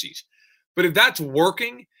contingencies, but if that's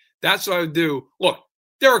working, that's what I would do. Look,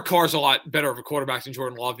 Derek Carr's a lot better of a quarterback than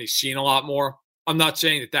Jordan Love. He's seen a lot more. I'm not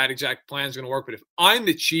saying that exact plan is going to work, but if I'm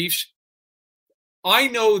the Chiefs, I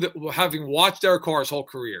know that having watched Derek Carr his whole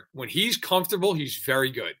career, when he's comfortable, he's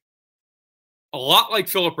very good. A lot like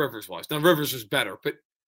Phillip Rivers was. Now, Rivers was better, but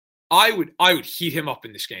I would heat him up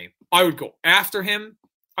in this game. I would go after him.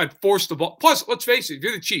 I'd force the ball. Plus, let's face it, if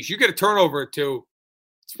you're the Chiefs, you get a turnover or two,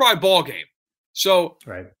 it's probably a ball game. So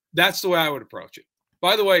That's the way I would approach it.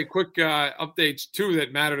 By the way, quick updates, too,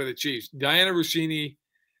 that matter to the Chiefs. Diana Rossini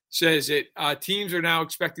says that teams are now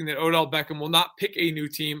expecting that Odell Beckham will not pick a new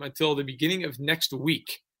team until the beginning of next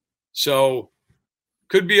week. So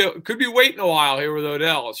could be waiting a while here with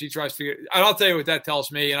Odell as he tries to figure. And I'll tell you what that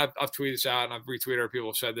tells me, and I've tweeted this out and I've retweeted other people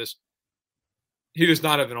have said this. He does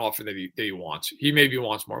not have an offer that he wants. He maybe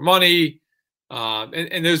wants more money.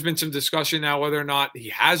 And there's been some discussion now whether or not he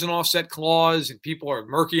has an offset clause, and people are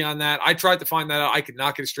murky on that. I tried to find that out. I could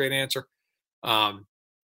not get a straight answer.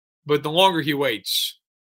 But the longer he waits,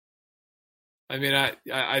 I mean, I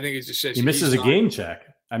think it just says he misses a game check.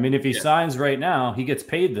 I mean, if he signs right now, he gets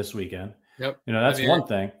paid this weekend. Yep. That's one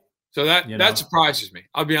thing. So that surprises me.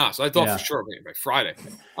 I'll be honest. I thought for sure by Friday.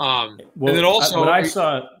 And then also what I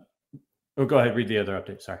saw. Oh, go ahead. Read the other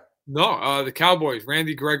update. Sorry. No, the Cowboys.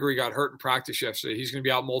 Randy Gregory got hurt in practice yesterday. He's going to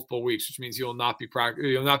be out multiple weeks, which means he will not be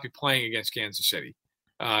playing against Kansas City.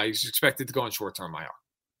 He's expected to go on short-term IR.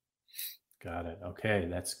 Got it. Okay,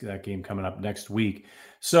 that's that game coming up next week.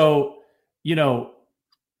 So, the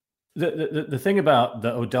thing about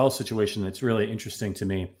the Odell situation that's really interesting to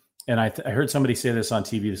me, and I heard somebody say this on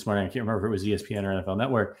TV this morning. I can't remember if it was ESPN or NFL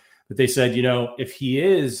Network, but they said, if he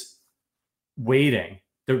is waiting,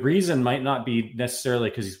 the reason might not be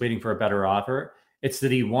necessarily because he's waiting for a better offer. It's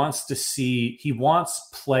that he wants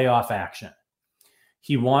playoff action.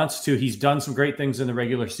 He's done some great things in the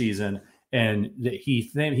regular season, and that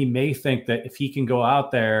he may think that if he can go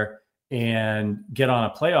out there and get on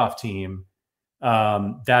a playoff team,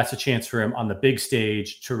 that's a chance for him on the big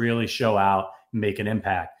stage to really show out and make an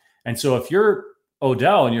impact. And so if you're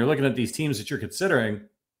Odell and you're looking at these teams that you're considering,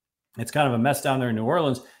 it's kind of a mess down there in New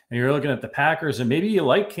Orleans, and you're looking at the Packers, and maybe you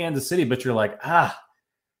like Kansas City, but you're like,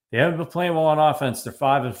 they haven't been playing well on offense. They're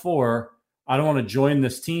 5-4. I don't want to join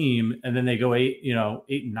this team. And then they go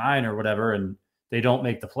 8-9 or whatever, and they don't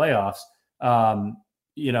make the playoffs. That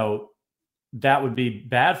would be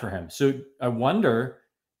bad for him. So I wonder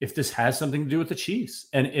if this has something to do with the Chiefs,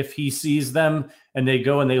 and if he sees them and they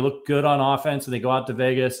go and they look good on offense and they go out to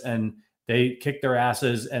Vegas and they kick their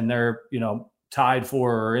asses and they're, tied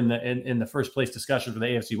for or in the first place discussion for the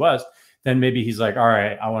AFC West, then maybe he's like, all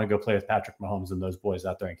right, I want to go play with Patrick Mahomes and those boys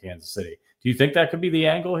out there in Kansas City. Do you think that could be the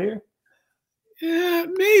angle here? Yeah,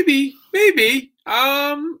 maybe.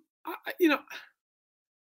 I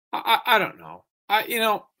don't know.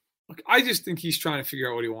 I just think he's trying to figure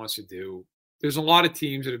out what he wants to do. There's a lot of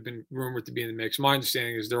teams that have been rumored to be in the mix. My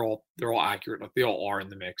understanding is they're all accurate. Like, they all are in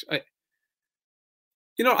the mix. I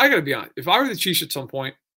got to be honest. If I were the Chiefs at some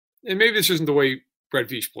point, and maybe this isn't the way Brett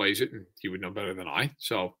Veach plays it, and he would know better than I,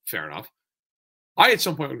 so fair enough. I, at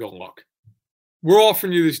some point, would go, look, we're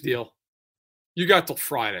offering you this deal. You got till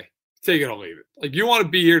Friday. Take it or leave it. Like, you want to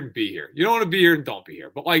be here, then be here. You don't want to be here, then don't be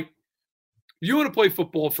here. But, like, you want to play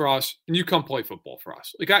football for us, and you come play football for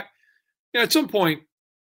us. Like, at some point,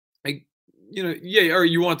 like, or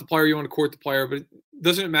you want the player, you want to court the player, but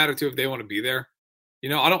doesn't it matter to if they want to be there?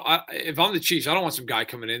 If I'm the Chiefs, I don't want some guy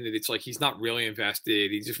coming in that it's like he's not really invested.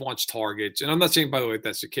 He just wants targets. And I'm not saying, by the way,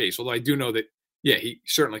 that's the case. Although I do know that, he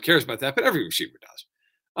certainly cares about that, but every receiver does.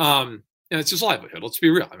 And it's his livelihood. Let's be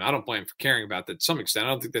real. I mean, I don't blame him for caring about that to some extent. I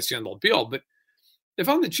don't think that's the end all be all. But if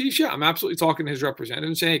I'm the Chiefs, I'm absolutely talking to his representative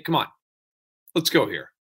and saying, hey, come on, let's go here.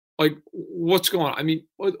 Like, what's going on? I mean,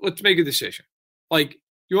 let's make a decision. Like,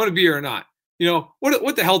 you want to be here or not?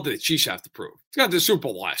 What the hell do the Chiefs have to prove? It's got the Super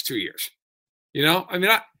Bowl the last 2 years. I mean,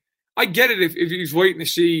 I get it if he's waiting to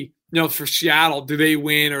see, for Seattle, do they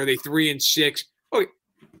win or are they 3-6? Okay,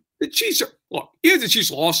 the Chiefs look, even if the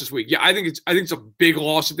Chiefs lost this week, I think it's a big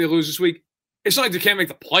loss if they lose this week. It's not like they can't make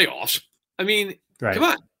the playoffs. I mean, Come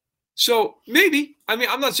on. So maybe,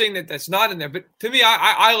 I'm not saying that that's not in there, but to me,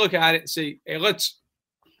 I look at it and say, hey, let's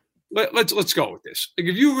go with this. Like,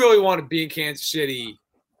 if you really want to be in Kansas City,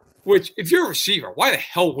 which if you're a receiver, why the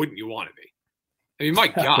hell wouldn't you want to be? I mean, my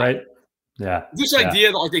God. Right. Yeah. This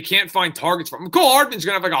idea that like they can't find targets from him. Cole Hardman's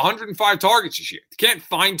going to have like 105 targets this year. They can't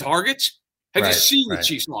find targets. Have you seen the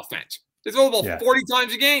Chiefs offense? They throw the ball 40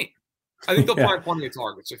 times a game. I think they'll find plenty of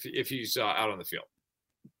targets if he's out on the field.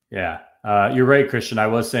 Yeah. You're right, Christian. I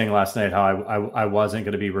was saying last night how I wasn't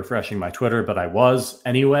going to be refreshing my Twitter, but I was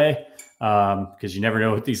anyway, because you never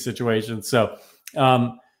know with these situations. So,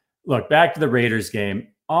 look, back to the Raiders game.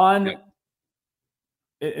 And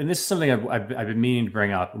this is something I've been meaning to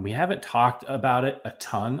bring up, and we haven't talked about it a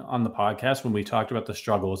ton on the podcast when we talked about the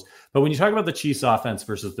struggles. But when you talk about the Chiefs offense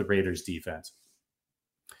versus the Raiders defense,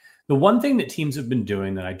 the one thing that teams have been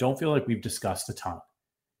doing that I don't feel like we've discussed a ton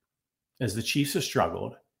as the Chiefs have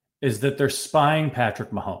struggled is that they're spying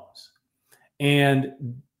Patrick Mahomes.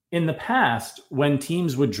 And in the past, when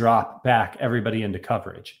teams would drop back everybody into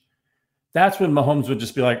coverage, that's when Mahomes would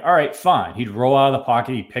just be like, all right, fine. He'd roll out of the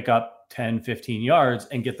pocket, he'd pick up 10, 15 yards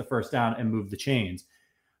and get the first down and move the chains.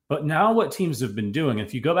 But now what teams have been doing,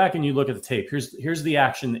 if you go back and you look at the tape, here's the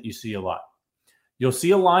action that you see a lot. You'll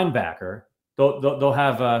see a linebacker. They'll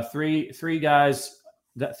have three guys,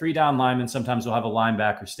 that 3 down linemen. Sometimes they'll have a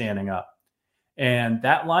linebacker standing up. And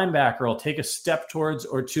that linebacker will take a step towards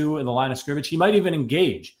or two in the line of scrimmage. He might even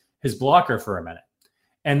engage his blocker for a minute.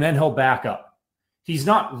 And then he'll back up. He's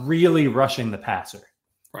not really rushing the passer.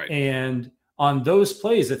 Right. And on those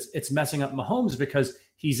plays, it's messing up Mahomes because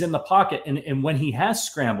he's in the pocket. And when he has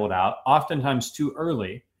scrambled out, oftentimes too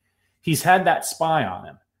early, he's had that spy on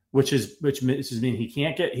him, which means he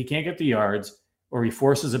can't get the yards or he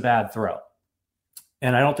forces a bad throw.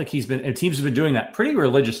 And I don't think teams have been doing that pretty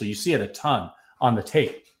religiously. You see it a ton on the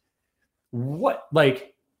tape.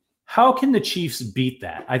 How can the Chiefs beat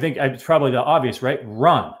that? I think it's probably the obvious, right?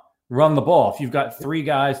 Run the ball. If you've got 3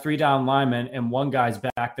 down linemen and one guy's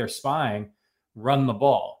back there spying, run the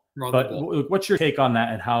ball. What's your take on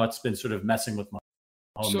that and how it's been sort of messing with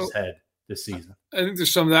Mahomes' head this season? I think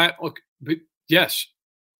there's some of that. Look, but yes,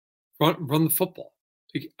 run the football.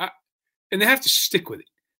 And they have to stick with it.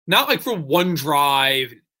 Not like for one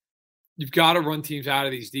drive. You've got to run teams out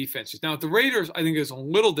of these defenses. Now, the Raiders, I think, is a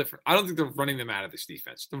little different. I don't think they're running them out of this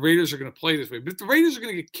defense. The Raiders are going to play this way. But if the Raiders are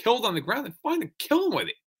going to get killed on the ground, then fine, and kill them with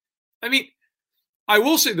it. I mean, I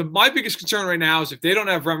will say that my biggest concern right now is if they don't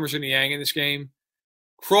have Remmers and Niang in this game,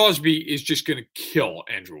 Crosby is just going to kill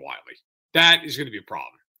Andrew Wiley. That is going to be a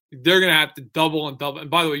problem. They're going to have to double and double.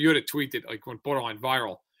 And by the way, you had a tweet that went borderline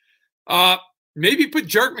viral. Maybe put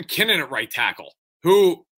Jerick McKinnon at right tackle,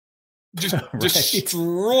 who just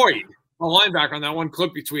destroyed a linebacker on that one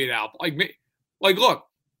clip you tweeted out. Look,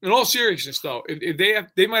 in all seriousness, though,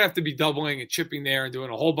 if they might have to be doubling and chipping there and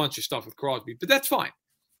doing a whole bunch of stuff with Crosby, but that's fine.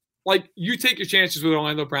 You take your chances with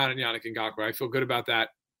Orlando Brown and Yannick Ngakoue. I feel good about that.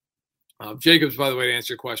 Jacobs, by the way, to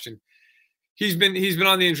answer your question, he's been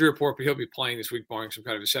on the injury report, but he'll be playing this week, barring some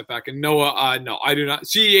kind of a setback. And Noah, no, I do not.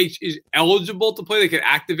 CEH is eligible to play. They could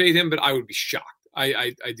activate him, but I would be shocked.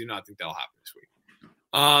 I do not think that'll happen this week.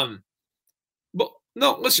 But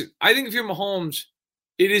no, listen, I think if you're Mahomes,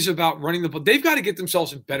 it is about running the ball. They've got to get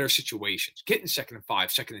themselves in better situations. Get in 2nd and 5,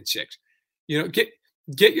 2nd and 6.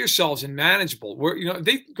 Get yourselves in manageable. Where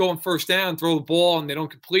they go on 1st down, throw the ball, and they don't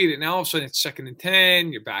complete it. Now all of a sudden it's 2nd and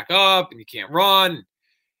 10. You're back up, and you can't run.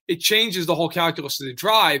 It changes the whole calculus of the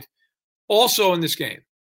drive. Also in this game,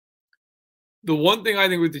 the one thing I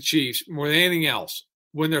think with the Chiefs more than anything else,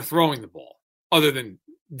 when they're throwing the ball, other than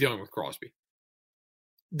dealing with Crosby,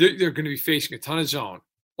 they're going to be facing a ton of zone.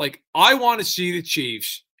 I want to see the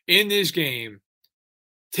Chiefs in this game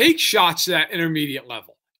take shots to that intermediate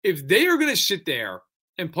level. If they are going to sit there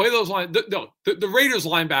and play those lines, the Raiders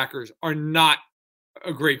linebackers are not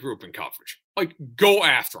a great group in coverage. Go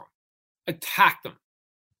after them. Attack them.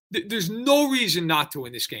 There's no reason not to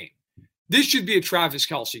win this game. This should be a Travis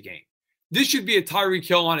Kelce game. This should be a Tyreek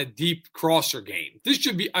Hill on a deep crosser game.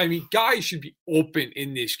 Guys should be open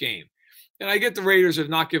in this game. And I get the Raiders have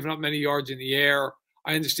not given up many yards in the air.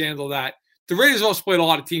 I understand all that. The Raiders also played a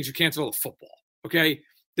lot of teams who can't throw the football. Okay?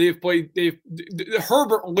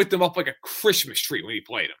 Herbert lit them up like a Christmas tree when he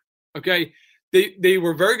played them. Okay? They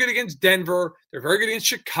were very good against Denver. They're very good against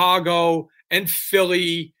Chicago and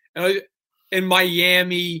Philly and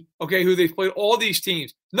Miami, okay, who they've played, all these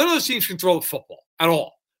teams. None of those teams can throw the football at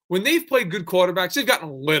all. When they've played good quarterbacks, they've gotten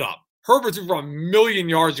lit up. Herbert threw for 1,000,000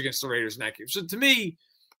 yards against the Raiders in that game. So to me,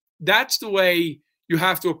 that's the way you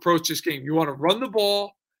have to approach this game. You want to run the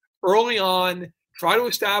ball early on, try to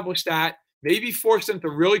establish that, maybe force them to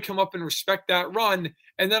really come up and respect that run,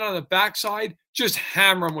 and then on the backside, just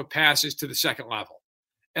hammer them with passes to the second level.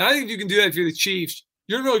 And I think if you can do that if you're the Chiefs,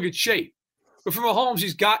 you're in really good shape. But for Mahomes,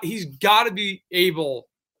 he's got to be able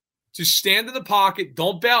to stand in the pocket,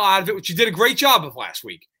 don't bail out of it, which he did a great job of last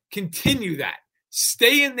week. Continue that.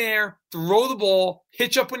 Stay in there, throw the ball,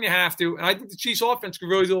 hitch up when you have to. And I think the Chiefs offense could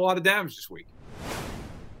really do a lot of damage this week.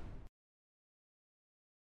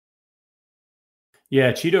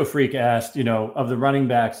 Yeah, Cheeto Freak asked, of the running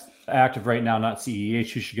backs active right now, not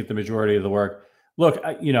CEH, who should get the majority of the work. Look,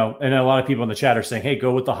 and a lot of people in the chat are saying, hey,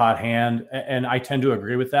 go with the hot hand. And I tend to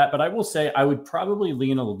agree with that. But I will say I would probably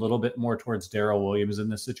lean a little bit more towards Darrell Williams in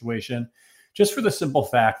this situation, just for the simple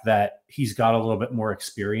fact that he's got a little bit more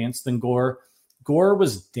experience than Gore. Gore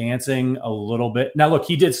was dancing a little bit. Now, look,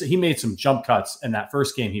 he made some jump cuts in that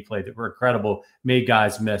first game he played that were incredible, made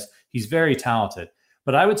guys miss. He's very talented.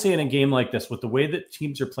 But I would say in a game like this, with the way that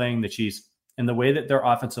teams are playing the Chiefs and the way that their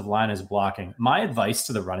offensive line is blocking, my advice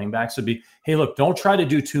to the running backs would be, hey, look, don't try to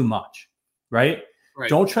do too much, right?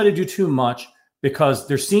 Don't try to do too much because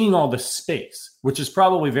they're seeing all this space, which is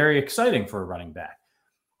probably very exciting for a running back.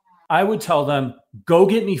 I would tell them, go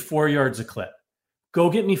get me 4 yards a clip. Go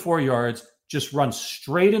get me 4 yards. Just run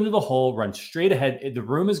straight into the hole, run straight ahead. The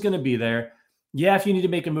room is going to be there. Yeah, if you need to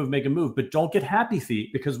make a move, but don't get happy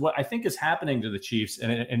feet, because what I think is happening to the Chiefs,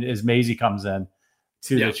 and as Maisie comes in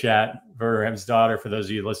to the chat, Verham's daughter, for those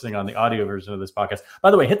of you listening on the audio version of this podcast. By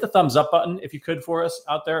the way, hit the thumbs up button if you could for us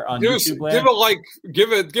out there on YouTube land.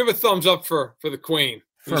 Give a thumbs up for the Queen.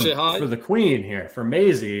 Say hi? For the Queen here, for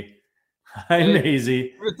Maisie. Hi,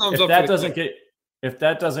 Maisie. If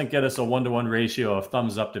that doesn't get us a 1-to-1 ratio of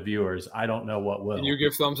thumbs up to viewers, I don't know what will. Can you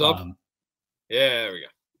give thumbs up? Yeah, there we go.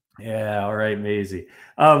 Yeah, all right, Maisie.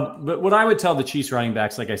 But what I would tell the Chiefs running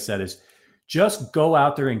backs, like I said, is just go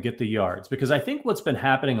out there and get the yards, because I think what's been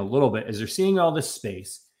happening a little bit is they're seeing all this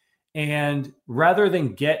space, and rather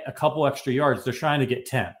than get a couple extra yards, they're trying to get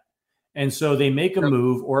 10. And so they make a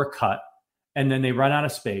move or a cut, and then they run out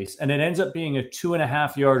of space, and it ends up being a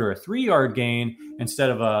 2.5 yard or a 3 yard gain instead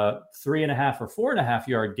of a 3.5 or 4.5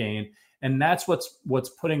 yard gain. And that's what's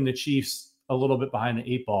putting the Chiefs a little bit behind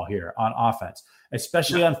the 8 ball here on offense,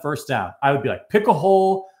 especially on first down. I would be like, pick a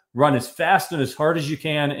hole, run as fast and as hard as you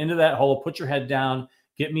can into that hole, put your head down,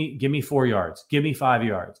 give me 4 yards, give me 5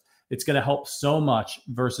 yards. It's going to help so much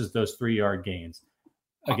versus those 3 yard gains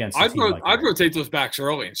against a team like that. I'd rotate those backs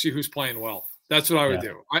early and see who's playing well. That's what I would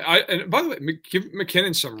do. And by the way, give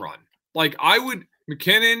McKinnon some run. Like I would,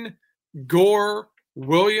 McKinnon, Gore,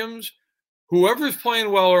 Williams, whoever's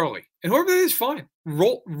playing well early, and whoever that is, fine.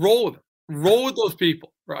 Roll with them. Roll with those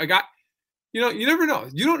people. Right? You never know.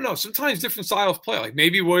 You don't know. Sometimes different styles play. Like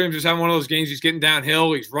maybe Williams is having one of those games. He's getting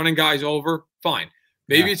downhill. He's running guys over. Fine.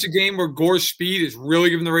 Maybe it's a game where Gore's speed is really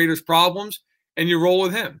giving the Raiders problems, and you roll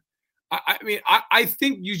with him. I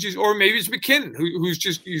think you just, or maybe it's McKinnon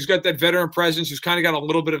who's got that veteran presence, who's kind of got a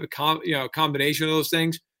little bit of a combination of those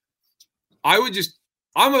things.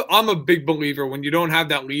 I'm a big believer when you don't have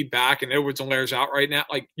that lead back and Edwards and Laird's out right now,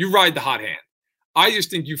 like you ride the hot hand. I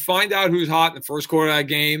just think you find out who's hot in the first quarter of that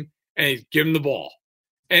game and you give them the ball.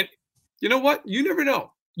 And you know what? You never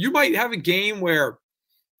know. You might have a game where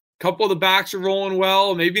couple of the backs are rolling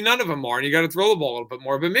well. Maybe none of them are, and you got to throw the ball a little bit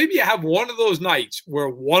more. But maybe you have one of those nights where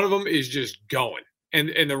one of them is just going, and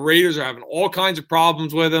the Raiders are having all kinds of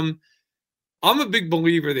problems with them. I'm a big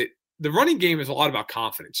believer that the running game is a lot about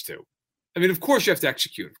confidence too. I mean, of course you have to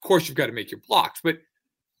execute. Of course you've got to make your blocks. But,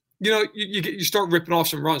 you start ripping off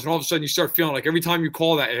some runs, and all of a sudden you start feeling like every time you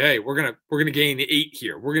call that, hey, we're gonna gain 8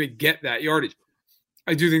 here. We're going to get that yardage.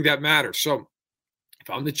 I do think that matters. So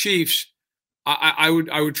if I'm the Chiefs, I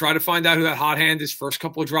would try to find out who that hot hand is first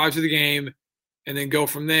couple of drives of the game, and then go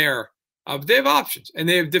from there. But they have options, and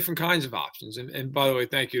they have different kinds of options. And by the way,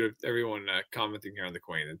 thank you to everyone commenting here on the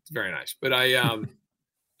Queen. It's very nice. But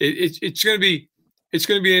it's going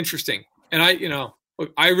to be interesting. And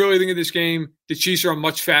I really think of this game, the Chiefs are a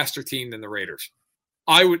much faster team than the Raiders.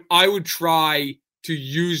 I would try to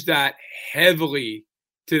use that heavily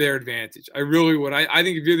to their advantage. I really would. I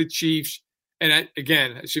think if you're the Chiefs. And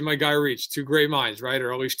I see my guy Reach, 2 great minds, right?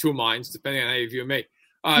 Or at least 2 minds, depending on how you view me.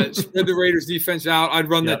 Spread the Raiders defense out.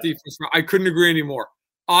 I'd run that defense. I couldn't agree anymore.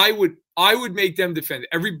 I would make them defend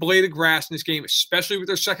every blade of grass in this game, especially with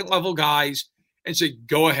their second level guys, and say,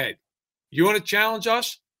 go ahead. You want to challenge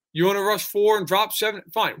us? You want to rush 4 and drop 7?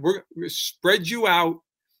 Fine. We're going to spread you out,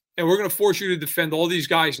 and we're going to force you to defend all these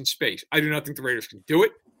guys in space. I do not think the Raiders can do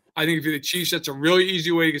it. I think if you're the Chiefs, that's a really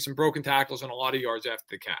easy way to get some broken tackles and a lot of yards after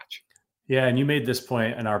the catch. Yeah, and you made this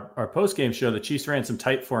point in our post-game show. The Chiefs ran some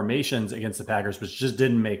tight formations against the Packers, which just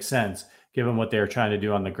didn't make sense given what they were trying to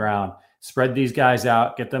do on the ground. Spread these guys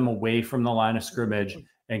out, get them away from the line of scrimmage,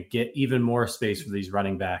 and get even more space for these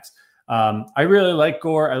running backs. I really like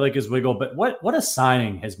Gore. I like his wiggle. But what a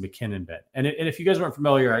signing has McKinnon been? And if you guys weren't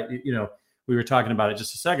familiar, we were talking about it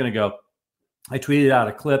just a second ago. I tweeted out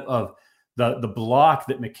a clip of the block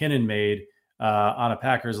that McKinnon made on a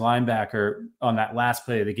Packers linebacker on that last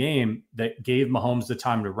play of the game that gave Mahomes the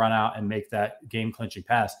time to run out and make that game-clinching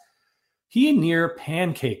pass. He near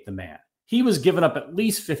pancaked the man. He was giving up at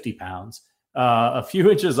least 50 pounds, a few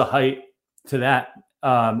inches of height to that.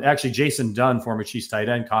 Actually, Jason Dunn, former Chiefs tight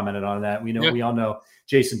end, commented on that. We all know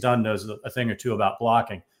Jason Dunn knows a thing or two about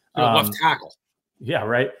blocking. Left tackle. Yeah,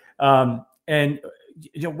 right. And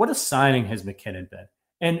what a signing has McKinnon been.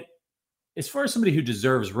 And as far as somebody who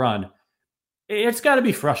deserves run, it's got to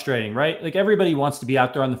be frustrating, right? Like everybody wants to be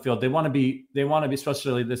out there on the field. They want to be,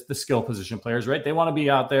 especially the skill position players, right? They want to be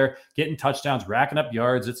out there getting touchdowns, racking up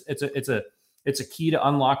yards. It's a key to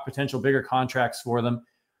unlock potential bigger contracts for them.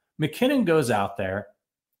 McKinnon goes out there,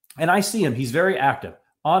 and I see him. He's very active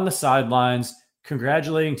on the sidelines,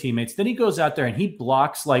 congratulating teammates. Then he goes out there and he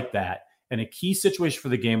blocks like that in a key situation for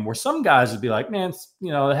the game where some guys would be like, man,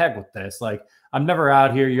 the heck with this. Like, I'm never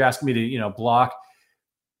out here. You're asking me to, block.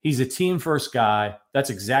 He's a team first guy. That's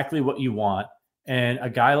exactly what you want. And a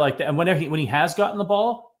guy like that, and when he has gotten the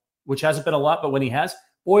ball, which hasn't been a lot, but when he has,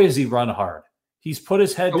 boy, has he run hard. He's put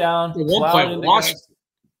his head down.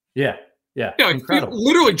 Yeah. Incredible. He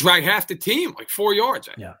literally dragged half the team, like 4 yards.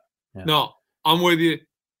 Yeah. No, I'm with you.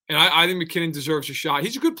 And I think McKinnon deserves a shot.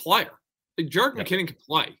 He's a good player. Like Jerick McKinnon can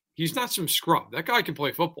play. He's not some scrub. That guy can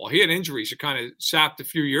play football. He had injuries that kind of sapped a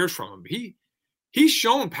few years from him. But he's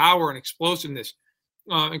shown power and explosiveness.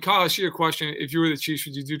 And Kyle, I see your question. If you were the Chiefs,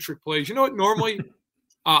 would you do trick plays? You know what? Normally,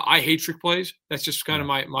 I hate trick plays. That's just kind of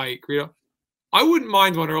my credo. I wouldn't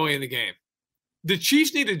mind one early in the game. The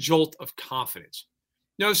Chiefs need a jolt of confidence.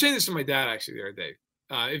 Now, I was saying this to my dad actually the other day.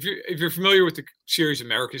 If you're familiar with the series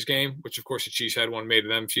America's Game, which of course the Chiefs had one made of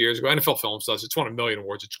them a few years ago, NFL Films does. It's won 1 million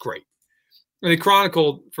awards. It's great. And they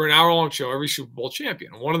chronicled for an hour-long show every Super Bowl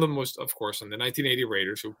champion. And one of them was, of course, on the 1980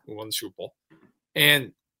 Raiders who won the Super Bowl.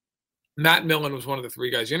 And Matt Millen was one of the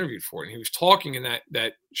 3 guys interviewed for it. And he was talking in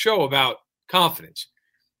that show about confidence.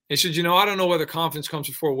 He said, I don't know whether confidence comes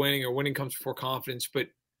before winning or winning comes before confidence, but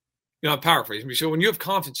I'm paraphrasing. So when you have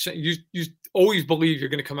confidence, you always believe you're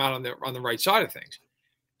going to come out on the right side of things.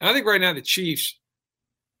 And I think right now the Chiefs,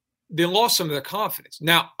 they lost some of their confidence.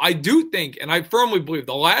 Now, I do think, and I firmly believe,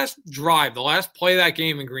 the last drive, the last play of that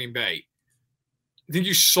game in Green Bay, I think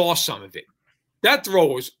you saw some of it. That throw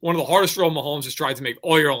was one of the hardest throws Mahomes has tried to make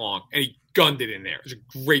all year long, and he gunned it in there. It was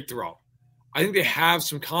a great throw. I think they have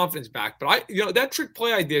some confidence back. But that trick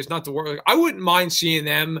play idea is not to work. I wouldn't mind seeing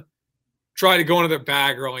them try to go into their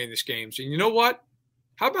bag early in this game. So you know what?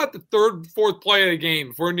 How about the third, fourth play of the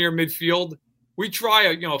game? If we're near midfield, we try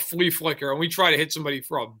a flea flicker and we try to hit somebody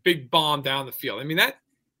for a big bomb down the field. I mean,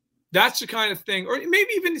 that's the kind of thing. Or maybe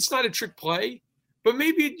even it's not a trick play, but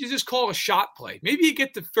maybe you just call a shot play. Maybe you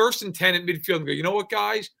get the 1st and 10 at midfield and go, you know what,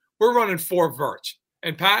 guys? We're running 4 verts.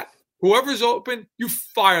 And Pat, whoever's open, you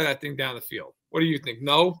fire that thing down the field. What do you think?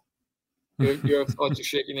 No? You have thoughts of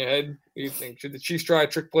shaking your head? What do you think? Should the Chiefs try a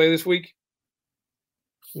trick play this week?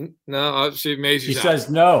 No, I'll see Macy's. He says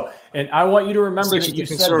no. And I want you to remember that you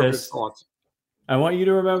said this. Thoughts. I want you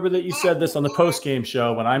to remember that you said this on the post-game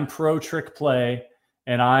show when I'm pro trick play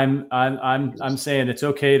and I'm saying it's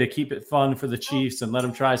okay to keep it fun for the Chiefs and let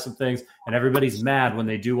them try some things, and everybody's mad when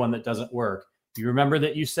they do one that doesn't work. You remember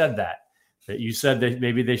that you said that you said that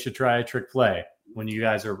maybe they should try a trick play when you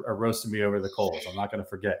guys are roasting me over the coals. I'm not going to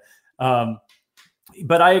forget.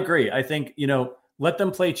 But I agree. I think, let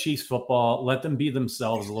them play Chiefs football. Let them be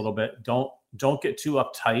themselves a little bit. Don't get too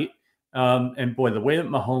uptight. And boy, the way that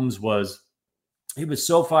Mahomes was, he was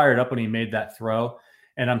so fired up when he made that throw.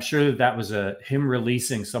 And I'm sure that was him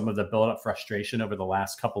releasing some of the build-up frustration over the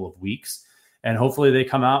last couple of weeks. And hopefully they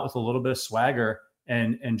come out with a little bit of swagger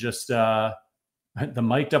and just the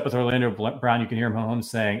mic'd up with Orlando Brown. You can hear Mahomes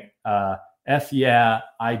saying, F yeah,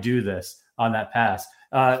 I do this on that pass.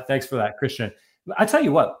 Thanks for that, Christian. I tell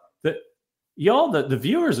you what, the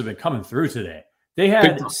viewers have been coming through today. They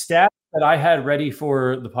had stats that I had ready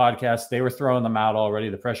for the podcast. They were throwing them out already,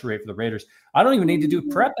 the pressure rate for the Raiders. I don't even need to do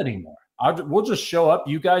prep anymore. We'll just show up.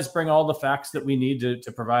 You guys bring all the facts that we need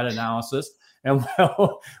to provide analysis, and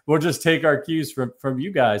we'll just take our cues from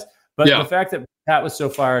you guys. But the fact that Pat was so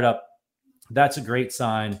fired up, that's a great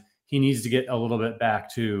sign. He needs to get a little bit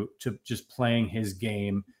back to just playing his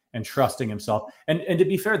game and trusting himself. And to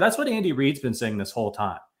be fair, that's what Andy Reid's been saying this whole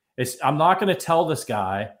time. I'm not going to tell this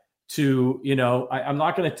guy to, I'm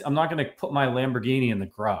not going to put my Lamborghini in the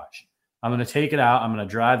garage. I'm going to take it out. I'm going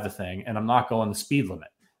to drive the thing, and I'm not going the speed limit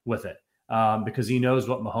with it because he knows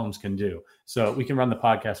what Mahomes can do. So we can run the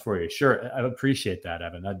podcast for you. Sure. I appreciate that,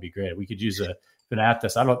 Evan. That'd be great. We could use been at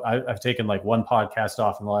this. I've taken like one podcast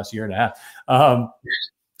off in the last year and a half.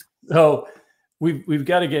 So we've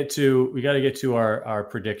got to get to our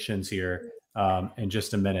predictions here in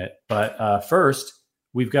just a minute. But first,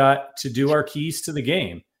 we've got to do our keys to the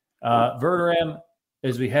game. Verderame,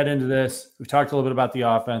 as we head into this, we've talked a little bit about the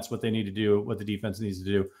offense, what they need to do, what the defense needs to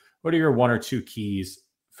do. What are your one or two keys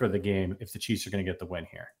for the game if the Chiefs are going to get the win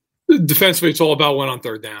here? Defensively, it's all about win on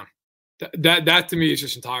third down. That to me is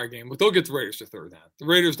this entire game. But they'll get the Raiders to third down. The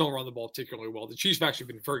Raiders don't run the ball particularly well. The Chiefs have actually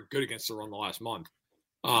been very good against the run the last month.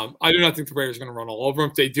 I do not think the Raiders are going to run all over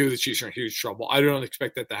them. If they do, the Chiefs are in huge trouble. I don't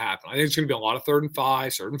expect that to happen. I think it's going to be a lot of 3rd and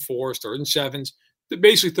 5s, 3rd and 4s, 3rd and 7s,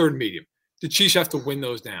 basically 3rd and medium. The Chiefs have to win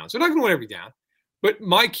those downs. They're not going to win every down. But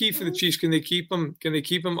my key for the Chiefs, can they keep them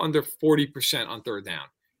under 40% on third down?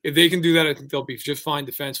 If they can do that, I think they'll be just fine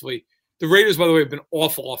defensively. The Raiders, by the way, have been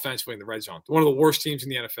awful offensively in the red zone. They're one of the worst teams in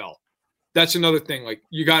the NFL. That's another thing. Like,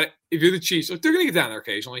 you got it. If you're the Chiefs, if they're going to get down there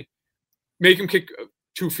occasionally, make them kick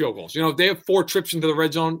 2 field goals. If they have 4 trips into the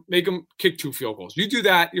red zone, make them kick 2 field goals. You do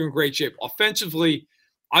that, you're in great shape. Offensively,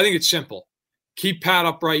 I think it's simple. Keep Pat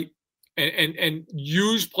upright and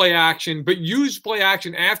use play action, but use play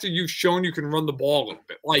action after you've shown you can run the ball a little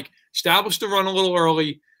bit. Like, establish the run a little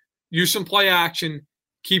early, use some play action,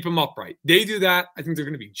 keep them upright. They do that, I think they're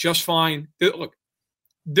going to be just fine.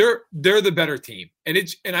 They're the better team. And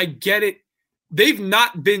I get it. They've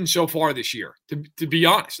not been so far this year, to be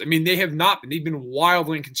honest. I mean, they have not been. They've been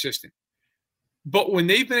wildly inconsistent. But when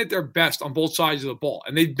they've been at their best on both sides of the ball,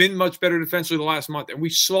 and they've been much better defensively the last month, and we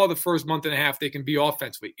saw the first month and a half they can be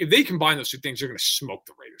offensively. If they combine those two things, they're going to smoke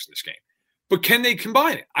the Raiders in this game. But can they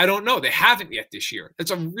combine it? I don't know. They haven't yet this year.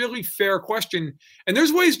 That's a really fair question. And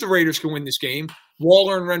there's ways the Raiders can win this game.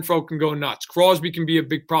 Waller and Renfro can go nuts. Crosby can be a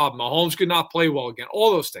big problem. Mahomes could not play well again.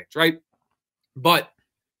 All those things, right? But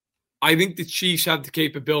I think the Chiefs have the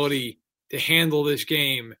capability to handle this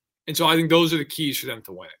game. And so I think those are the keys for them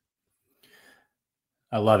to win it.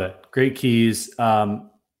 I love it. Great keys.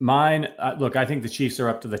 Mine, look, I think the Chiefs are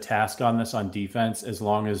up to the task on this on defense as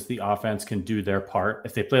long as the offense can do their part.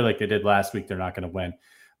 If they play like they did last week, they're not going to win.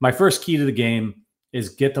 My first key to the game is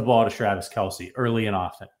get the ball to Travis Kelce early and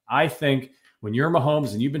often. I think when you're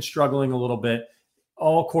Mahomes and you've been struggling a little bit,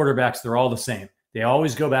 all quarterbacks, they're all the same. They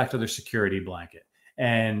always go back to their security blanket.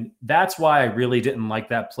 And that's why I really didn't like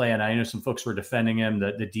that play. And I know some folks were defending him,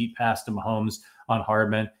 the deep pass to Mahomes on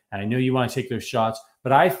Hardman. And I know you want to take those shots,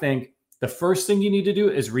 but I think the first thing you need to do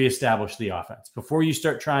is reestablish the offense. Before you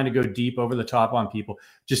start trying to go deep over the top on people,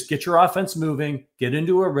 just get your offense moving, get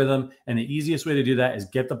into a rhythm. And the easiest way to do that is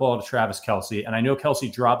get the ball to Travis Kelce. And I know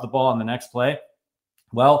Kelce dropped the ball on the next play.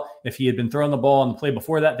 Well, if he had been throwing the ball on the play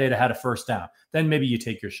before that, they'd have had a first down. Then maybe you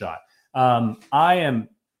take your shot. I am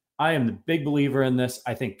the big believer in this.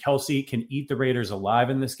 I think Kelce can eat the Raiders alive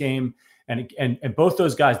in this game. And both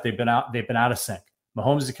those guys, they've been out of sync.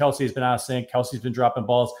 Mahomes and Kelce has been out of sync. Kelce's been dropping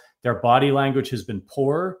balls. Their body language has been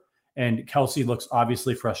poor, and Kelce looks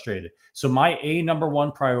obviously frustrated. So my number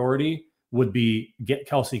one priority would be get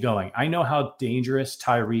Kelce going. I know how dangerous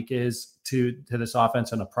Tyreek is to this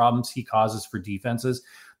offense and the problems he causes for defenses,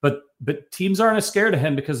 but teams aren't as scared of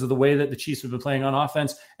him because of the way that the Chiefs have been playing on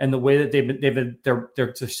offense and the way that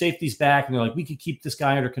their safety's back, and they're like, we could keep this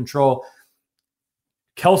guy under control.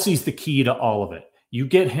 Kelce's the key to all of it. You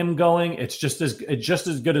get him going, it's just as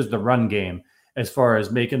good as the run game as far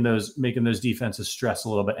as making those defenses stress a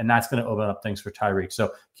little bit. And that's going to open up things for Tyreek.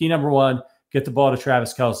 So key number one, get the ball to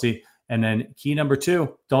Travis Kelce. And then key number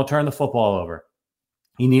two, don't turn the football over.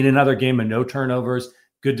 You need another game of no turnovers,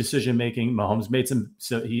 good decision-making. Mahomes made some,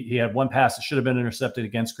 so he had one pass that should have been intercepted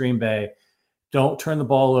against Green Bay. Don't turn the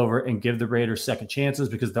ball over and give the Raiders second chances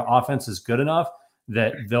because their offense is good enough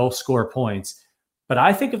that they'll score points. But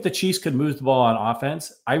I think if the Chiefs could move the ball on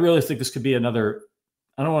offense, I really think this could be another,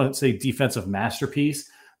 I don't want to say defensive masterpiece,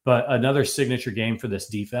 but another signature game for this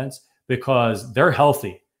defense because they're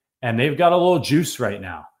healthy and they've got a little juice right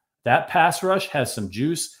now. That pass rush has some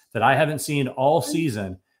juice that I haven't seen all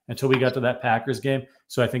season until we got to that Packers game.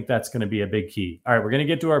 So I think that's going to be a big key. All right, we're going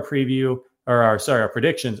to get to our preview or our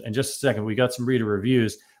predictions in just a second. We got some reader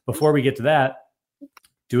reviews. Before we get to that,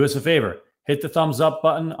 do us a favor. Hit the thumbs up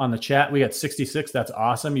button on the chat. We got 66. That's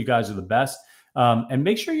awesome. You guys are the best. And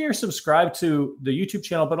make sure you're subscribed to the YouTube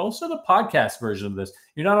channel, but also the podcast version of this.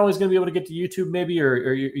 You're not always going to be able to get to YouTube maybe, or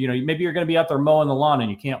maybe you're going to be out there mowing the lawn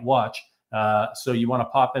and you can't watch. So you want to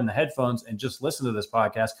pop in the headphones and just listen to this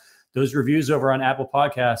podcast. Those reviews over on Apple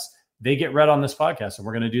Podcasts, they get read on this podcast. And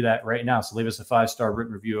we're going to do that right now. So leave us a 5-star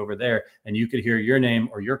written review over there and you could hear your name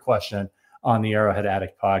or your question on the Arrowhead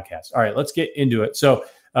Addict podcast. All right, let's get into it. So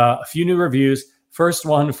a few new reviews. First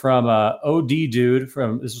one from OD Dude.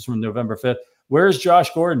 This was from November 5th. Where's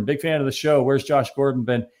Josh Gordon? Big fan of the show. Where's Josh Gordon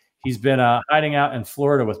been? He's been hiding out in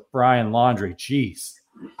Florida with Brian Laundrie. Jeez.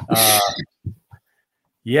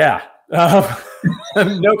 Yeah.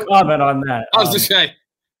 No comment on that. I was to say,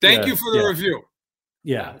 thank you for the review.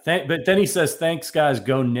 Yeah. But then he says, thanks, guys.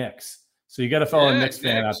 Go Knicks. So you got a fellow Knicks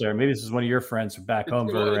fan out there. Maybe this is one of your friends from back home.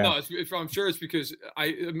 No, I'm sure it's because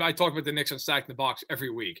I talk about the Knicks on Stacking the Box every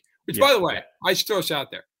week. Which, by the way, I should throw this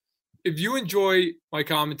out there. If you enjoy my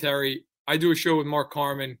commentary, I do a show with Mark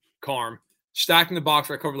Carm, Stacking the Box,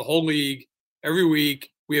 where I cover the whole league every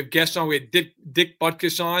week. We have guests on. We had Dick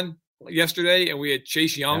Butkus on yesterday, and we had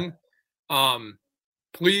Chase Young.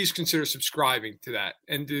 Please consider subscribing to that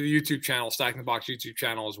and to the YouTube channel, Stacking the Box YouTube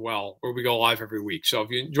channel as well, where we go live every week. So if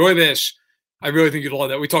you enjoy this, I really think you'd love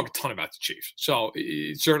that. We talk a ton about the Chiefs. So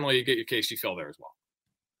certainly you get your KC fill there as well.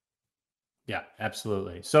 Yeah,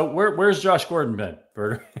 absolutely. So where's Josh Gordon been,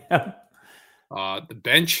 Berter? The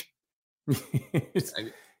bench.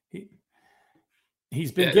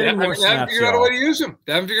 He's been getting more snaps. They haven't figured out a way to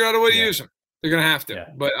use him. They're going to have to. Yeah.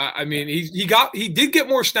 But, I mean, he did get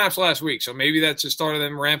more snaps last week, so maybe that's the start of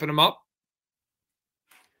them ramping him up.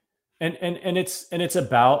 And it's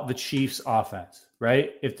about the Chiefs' offense,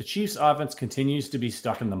 right? If the Chiefs' offense continues to be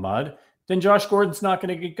stuck in the mud, then Josh Gordon's not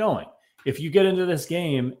going to get going. If you get into this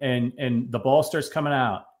game and the ball starts coming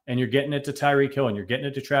out and you're getting it to Tyreek Hill and you're getting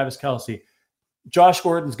it to Travis Kelce, Josh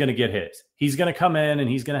Gordon's going to get his. He's going to come in and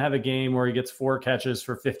he's going to have a game where he gets 4 catches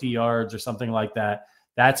for 50 yards or something like that.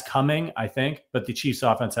 That's coming, I think, but the Chiefs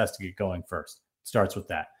offense has to get going first. It starts with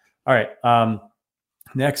that. All right.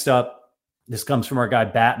 Next up, this comes from our guy,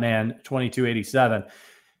 Batman 2287.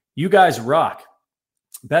 You guys rock.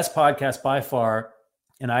 Best podcast by far.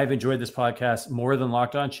 And I've enjoyed this podcast more than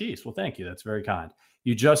Locked On Chiefs. Well, thank you. That's very kind.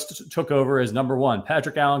 You just took over as number 1.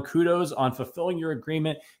 Patrick Allen, kudos on fulfilling your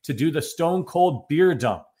agreement to do the Stone Cold beer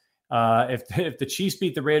dump. If the Chiefs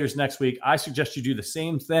beat the Raiders next week, I suggest you do the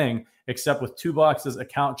same thing, except with 2 boxes of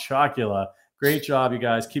Count Chocula. Great job, you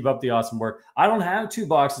guys. Keep up the awesome work. I don't have 2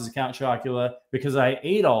 boxes of Count Chocula because I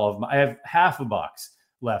ate all of them. I have half a box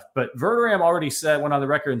left. But Verderam already went on the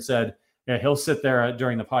record and said, yeah, he'll sit there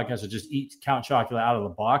during the podcast and just eat Count Chocula out of the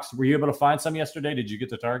box. Were you able to find some yesterday? Did you get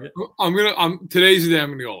to Target? Today's the day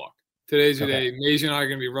I'm gonna go look. Today's the day. Maisie and I are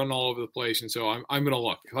gonna be running all over the place, and so I'm gonna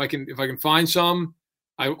look. If I can find some,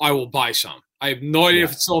 I will buy some. I have no idea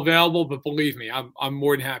if it's still available, but believe me, I'm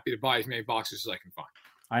more than happy to buy as many boxes as I can find.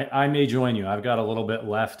 I may join you. I've got a little bit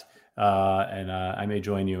left, and I may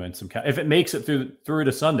join you in some. If it makes it through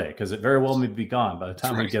to Sunday, because it very well may be gone by the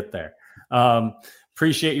time we get there.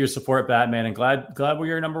 Appreciate your support, Batman, and glad we're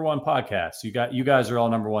your number 1 podcast. You guys are all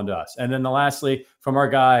number 1 to us. And then lastly, from our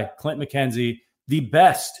guy Clint McKenzie, the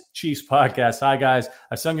best Chiefs podcast. Hi guys,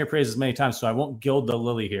 I've sung your praises many times, so I won't gild the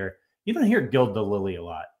lily here. You don't hear gild the lily a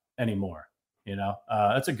lot anymore. You know,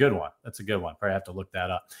 that's a good one. Probably have to look that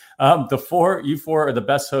up. You four are the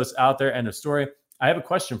best hosts out there. End of story. I have a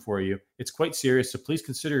question for you. It's quite serious, so please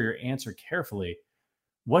consider your answer carefully.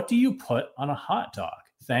 What do you put on a hot dog?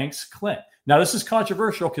 Thanks, Clint. Now, this is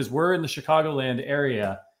controversial because we're in the Chicagoland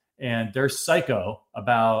area and they're psycho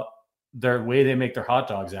about their way they make their hot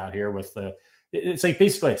dogs out here it's like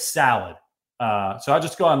basically a salad. So I'll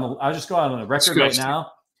just go on the record right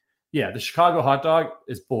now. Yeah, the Chicago hot dog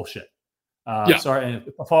is bullshit. Sorry,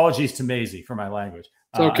 and apologies to Maisie for my language.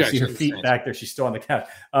 Okay. I see her feet back there. She's still on the couch.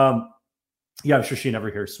 Yeah, I'm sure she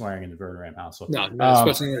never hears swearing in the Verderam household. No,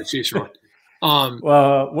 especially in the Chiefs.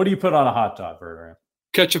 What do you put on a hot dog, Verderam?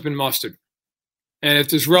 Ketchup and mustard. And if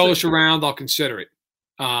there's relish around, I'll consider it.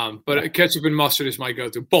 But ketchup and mustard is my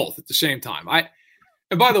go-to, both at the same time.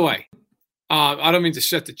 And by the way, I don't mean to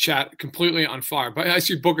set the chat completely on fire, but I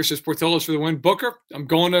see Booker says Portillo's for the win. Booker, I'm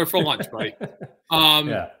going there for lunch, buddy.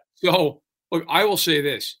 So, look, I will say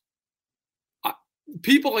this.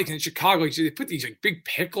 People like in Chicago, they put these like big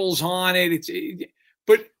pickles on it.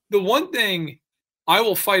 But the one thing I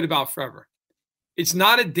will fight about forever, it's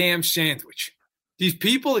not a damn sandwich. These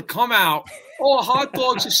people that come out, a hot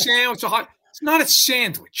dog's a sandwich. It's not a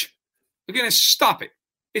sandwich. We're going to stop it.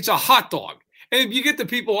 It's a hot dog. And you get the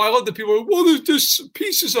people, I love the people, well, there's just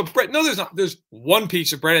pieces of bread. No, there's not. There's one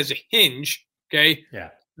piece of bread as a hinge, okay?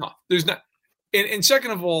 Yeah. No, there's not. And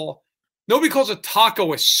second of all, nobody calls a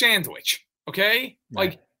taco a sandwich, okay?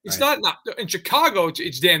 Like, it's not in Chicago,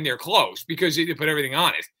 it's damn near close because they put everything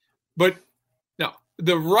on it. But no,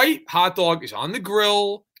 the right hot dog is on the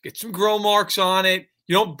grill. Get some grill marks on it.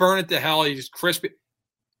 You don't burn it to hell. You just crisp it.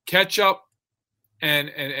 Ketchup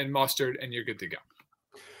and mustard, and you're good to go.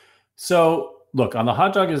 So, look, on the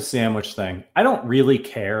hot dog as a sandwich thing, I don't really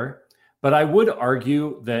care, but I would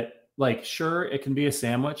argue that, like, sure, it can be a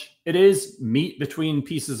sandwich. It is meat between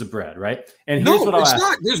pieces of bread, right? And here's what I'll ask. No, it's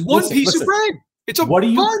not. There's one piece of bread. It's a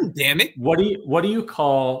bun, damn it. What do you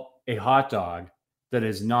call a hot dog that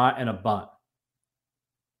is not in a bun?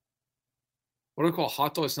 What do I call a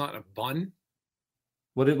hot dog that's not in a bun?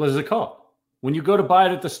 What is it called? When you go to buy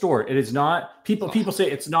it at the store, it is not. People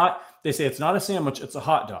say it's not. They say it's not a sandwich. It's a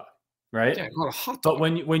hot dog, right? Yeah, not a hot dog.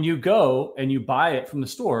 But when you go and you buy it from the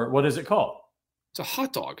store, what is it called? It's a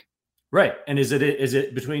hot dog. Right. And is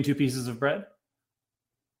it between two pieces of bread?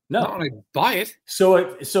 No. Not when I buy it. So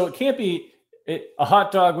it can't be a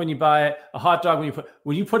hot dog when you buy it. A hot dog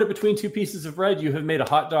when you put it between two pieces of bread, you have made a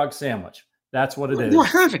hot dog sandwich. That's what it is. No, I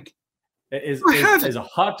haven't. It is a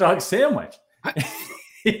hot dog sandwich.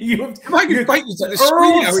 The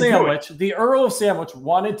Earl of Sandwich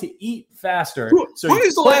wanted to eat faster. So when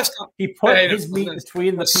is the last time he put his meat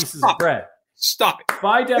between the pieces of bread? Stop it.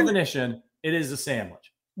 By definition, it is a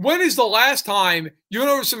sandwich. When is the last time you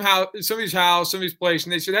went over somebody's house, somebody's place,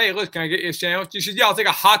 and they said, "Hey, look, can I get you a sandwich?" You said, "Yeah, I'll take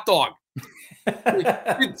a hot dog." They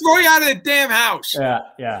throw you out of the damn house. Yeah.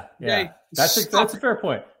 Okay? That's a fair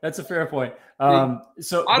point. That's a fair point.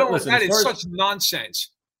 So I don't. Listen, that is such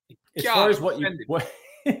nonsense. As far as what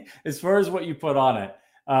you put on it,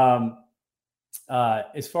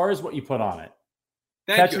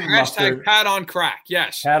 Thank you. Hashtag Pat on crack.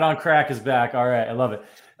 Yes. Pat on crack is back. All right. I love it.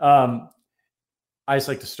 I just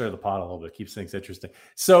like to stir the pot a little bit. Keeps things interesting.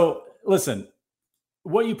 So listen,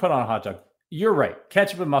 what you put on a hot dog, you're right.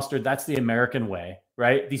 Ketchup and mustard, that's the American way,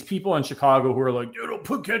 right? These people in Chicago who are like, you don't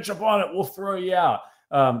put ketchup on it, we'll throw you out.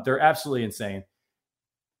 They're absolutely insane.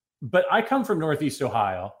 But I come from Northeast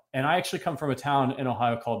Ohio, and I actually come from a town in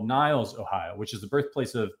Ohio called Niles, Ohio, which is the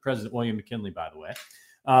birthplace of President William McKinley, by the way.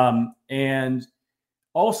 And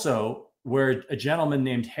also where a gentleman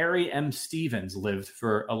named Harry M. Stevens lived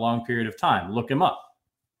for a long period of time. Look him up.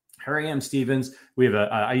 Harry M. Stevens.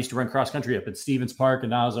 I used to run cross country up at Stevens Park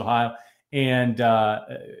in Niles, Ohio. And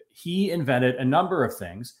he invented a number of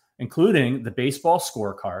things, including the baseball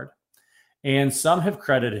scorecard. And some have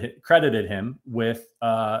credited him with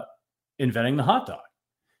inventing the hot dog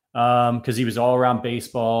because he was all around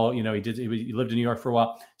baseball. You know, he lived in New York for a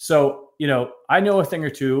while. So, you know, I know a thing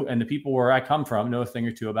or two, and the people where I come from know a thing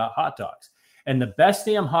or two about hot dogs. And the best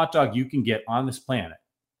damn hot dog you can get on this planet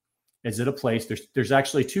is at a place. There's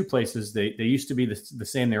actually two places. They used to be the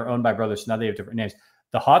same. They were owned by brothers. So now they have different names.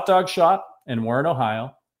 The Hot Dog Shop in Warren,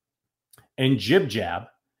 Ohio, and Jib Jab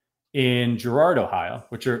in Girard, Ohio,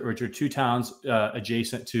 which are two towns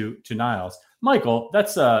adjacent to Niles. Michael,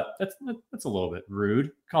 that's a little bit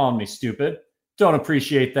rude, calling me stupid. Don't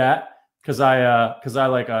appreciate that because I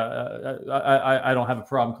don't have a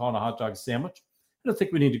problem calling a hot dog a sandwich. I don't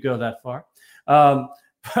think we need to go that far.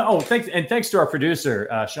 Thanks to our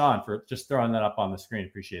producer Sean for just throwing that up on the screen.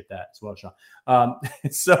 Appreciate that as well, Sean.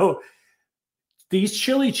 So these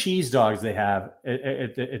chili cheese dogs they have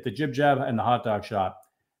at the Jib Jab and the Hot Dog Shop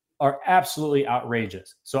are absolutely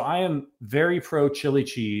outrageous. So I am very pro chili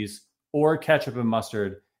cheese or ketchup and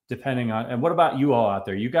mustard, depending on. And what about you all out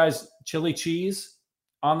there? You guys chili cheese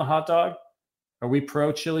on the hot dog? Are we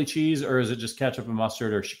pro chili cheese, or is it just ketchup and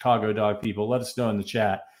mustard, or Chicago dog people? Let us know in the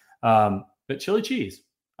chat. But chili cheese,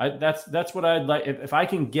 that's what I'd like. If I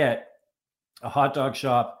can get a hot dog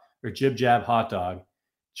shop or Jib Jab hot dog,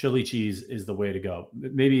 chili cheese is the way to go.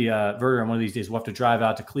 Maybe Verder, on one of these days, we'll have to drive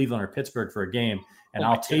out to Cleveland or Pittsburgh for a game, and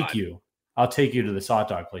I'll take you to this hot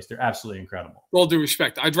dog place. They're absolutely incredible. With all due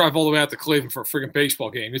respect, I drive all the way out to Cleveland for a freaking baseball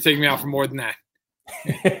game. You're taking me out for more than that.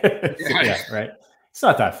 Yeah, right. It's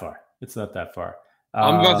not that far.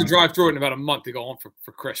 I'm about to drive through it in about a month to go home for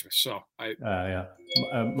Christmas. So yeah.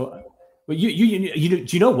 But you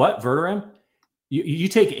do you know what, Verderam? You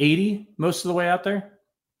take 80 most of the way out there?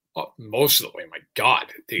 Oh, most of the way. My God.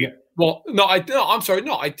 Yeah. Well, no, I'm sorry.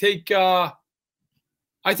 No, I take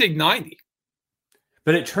 90.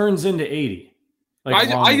 But it turns into 80.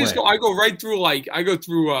 I go right through I go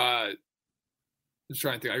through I'm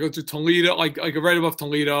trying to think. I go through Toledo, like right above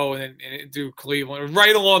Toledo, and then do Cleveland,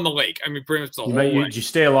 right along the lake. I mean, pretty much the whole way. Did you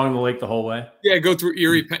stay along the lake the whole way? Yeah, go through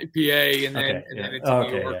Erie, PA, and then into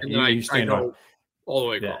New York, and then I go all the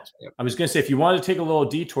way across. Yeah. Yep. I was going to say, if you wanted to take a little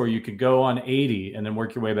detour, you could go on 80 and then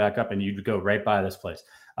work your way back up, and you'd go right by this place.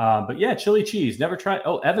 But yeah, chili cheese. Never tried.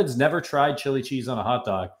 Oh, Evan's never tried chili cheese on a hot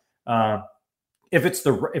dog. If it's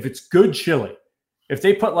good chili. If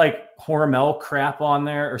they put like Hormel crap on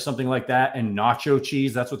there or something like that and nacho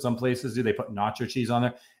cheese, that's what some places do. They put nacho cheese on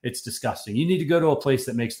there. It's disgusting. You need to go to a place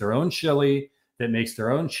that makes their own chili, that makes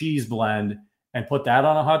their own cheese blend, and put that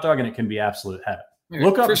on a hot dog, and it can be absolute heaven. Yeah,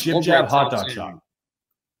 look up Jib Jab Hot Dog Shop.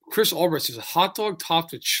 Chris Albrecht says a hot dog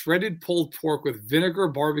topped with shredded pulled pork with vinegar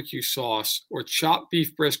barbecue sauce or chopped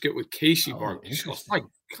beef brisket with Casey barbecue sauce. My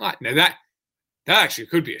God, now That actually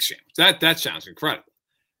could be a sandwich. That sounds incredible.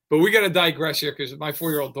 But we got to digress here because my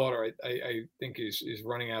 4-year-old daughter, I think, is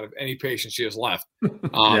running out of any patience she has left.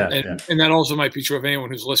 And that also might be true of anyone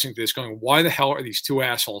who's listening to this going, why the hell are these two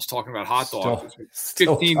assholes talking about hot dogs?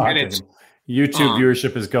 Still 15 talking. minutes. YouTube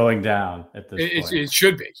viewership is going down at this point. It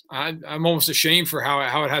should be. I'm almost ashamed for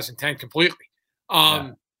how it has intent completely.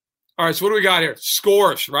 All right, so what do we got here?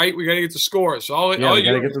 Scores, right? We got to get the scores. So we got to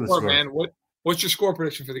get to the score, man. What's your score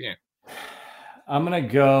prediction for the game? I'm gonna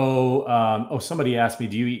go. Somebody asked me,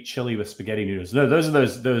 "Do you eat chili with spaghetti noodles?" No, those are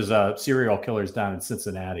those serial killers down in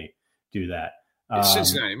Cincinnati do that. It's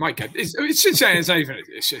Cincinnati, my God, it's Cincinnati. It's not even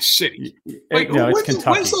it's a city. It's Kentucky.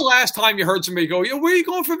 When's the last time you heard somebody go, "Yo, where are you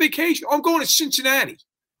going for vacation?" Oh, I'm going to Cincinnati.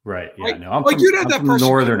 Right. Yeah. Like, no, I'm from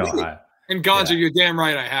Northern Ohio. And Gonzo, you're damn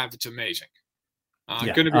right. I have. It's amazing. I'm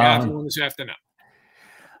going to be happy one this afternoon.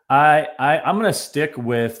 I'm going to stick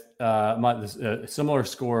with my similar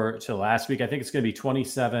score to last week. I think it's going to be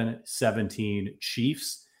 27-17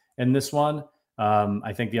 Chiefs in this one.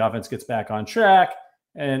 I think the offense gets back on track,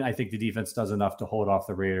 and I think the defense does enough to hold off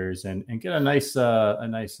the Raiders and get a nice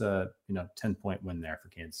 10-point win there for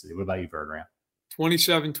Kansas City. What about you, Bergeron?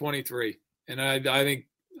 27-23, and I think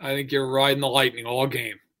you're riding the lightning all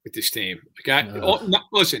game with this team.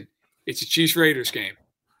 Listen, it's a Chiefs-Raiders game.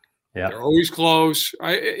 Yeah, they're always close.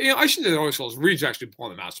 I shouldn't say they're always close. Reed's actually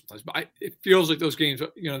pulling them out sometimes, but it feels like those games,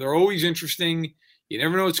 they're always interesting. You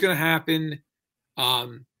never know what's going to happen.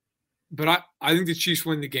 But I think the Chiefs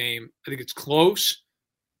win the game. I think it's close.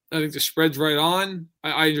 I think the spread's right on.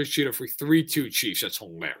 I just cheated for 3-2 Chiefs. That's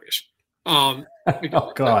hilarious. Oh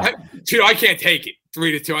God, I can't take it.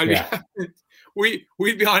 3-2.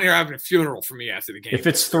 We'd be on here having a funeral for me after the game. If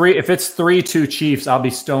it's 3-2 Chiefs, I'll be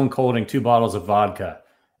stone colding 2 bottles of vodka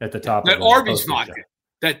at the top. That of Arby's vodka.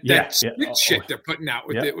 That shit they're putting out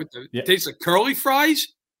with the tastes like curly fries.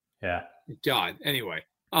 Yeah. God. Anyway.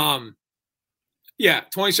 27-23.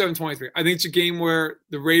 I think it's a game where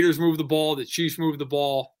the Raiders move the ball, the Chiefs move the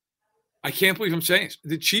ball. I can't believe I'm saying this.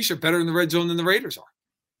 The Chiefs are better in the red zone than the Raiders are.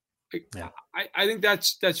 I think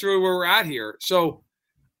that's really where we're at here. So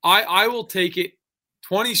I will take it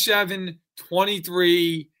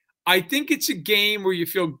 27-23. I think it's a game where you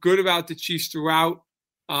feel good about the Chiefs throughout.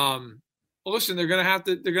 Listen, they're gonna have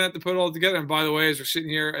to put it all together. And by the way, as we're sitting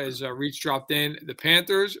here, as Reach dropped in, the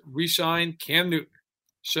Panthers re-signed Cam Newton.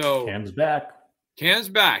 So Cam's back.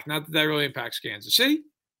 Not that really impacts Kansas City,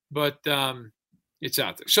 but it's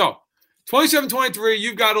out there. So 27-23,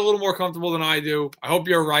 you've got a little more comfortable than I do. I hope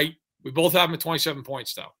you're right. We both have them at 27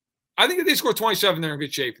 points, though. I think if they score 27, they're in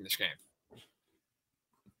good shape in this game.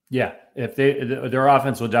 Yeah, if their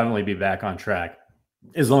offense will definitely be back on track,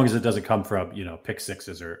 as long as it doesn't come from pick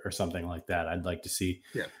sixes or something like that. I'd like to see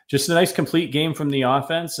just a nice complete game from the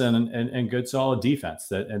offense and good solid defense.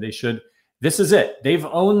 And they should. This is it. They've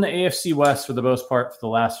owned the AFC West for the most part for the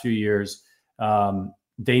last few years.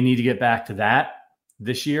 They need to get back to that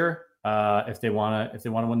this year if they want to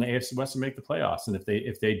win the AFC West and make the playoffs. And if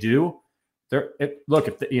they do,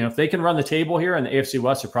 if they can run the table here in the AFC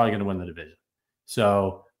West, they're probably going to win the division.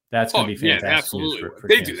 So that's going to be fantastic. Yeah, absolutely. For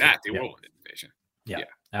they do that, they will win the division. Yeah,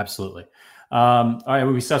 absolutely. All right,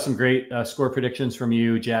 we saw some great score predictions from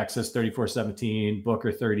you. Jack says 34-17,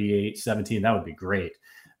 Booker 38-17. That would be great.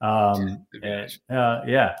 Kyle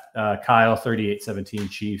 38-17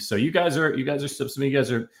 Chiefs. So you guys are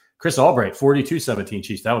Chris Albright 42-17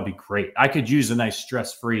 Chiefs. That would be great. I could use a nice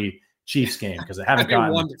stress-free Chiefs game because I haven't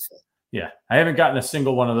gotten wonderful. Yeah, I haven't gotten a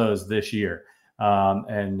single one of those this year.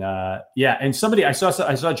 And somebody I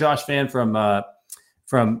saw Josh Fan from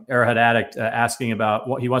Arrowhead Addict asking about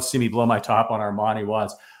what he wants to see me blow my top on Armani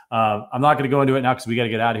Watts. I'm not going to go into it now because we got to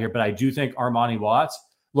get out of here. But I do think Armani Watts.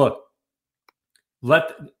 Look,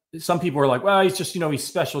 some people are like, well, he's just he's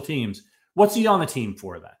special teams. What's he on the team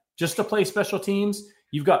for then? Just to play special teams?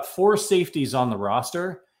 You've got 4 safeties on the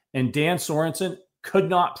roster, and Dan Sorensen could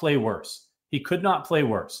not play worse. He could not play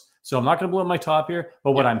worse. So I'm not going to blow my top here.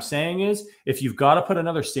 But what I'm saying is, if you've got to put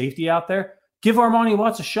another safety out there, give Armani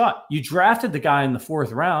Watts a shot. You drafted the guy in the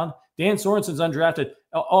 4th round. Dan Sorensen's undrafted.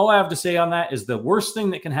 All I have to say on that is the worst thing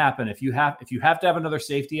that can happen if you have to have another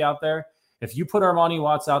safety out there, if you put Armani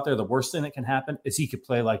Watts out there, the worst thing that can happen is he could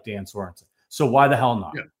play like Dan Sorensen. So why the hell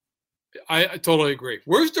not? Yeah. I totally agree.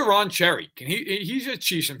 Where's Deron Cherry? He's a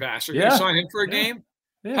Chiefs ambassador. Can you sign him for a game?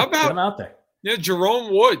 Yeah, how about get him out there? Yeah,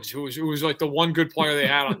 Jerome Woods, who was like the one good player they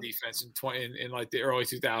had on defense in like the early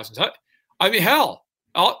 2000s. I mean, hell,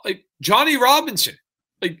 like Johnny Robinson,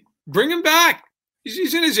 like bring him back.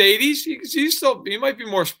 He's in his 80s. He might be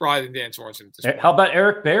more spry than Dan Sorensen at this point. How about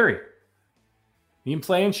Eric Berry? He can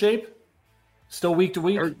play in shape? Still week to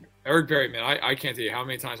week? Eric Berry, man, I can't tell you how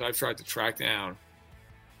many times I've tried to track down,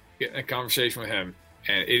 get in a conversation with him,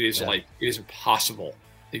 and it is it is impossible.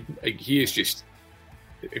 He is just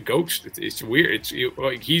a ghost. It's weird.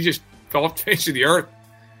 He just fell off the face of the earth.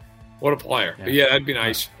 What a player. Yeah. But yeah, that'd be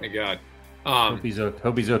nice. Thank God. Hope he's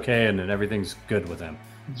okay and everything's good with him.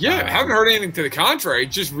 Yeah, I haven't heard anything to the contrary.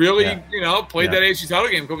 Just really, played that AFC title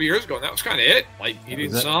game a couple years ago, and that was kind of it. Like, he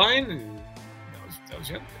didn't sign, and that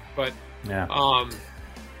was it. But,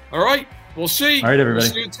 all right, we'll see. All right, everybody.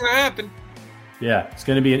 We'll see what's going to happen. Yeah, it's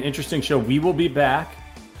going to be an interesting show. We will be back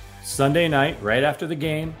Sunday night, right after the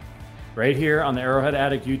game, right here on the Arrowhead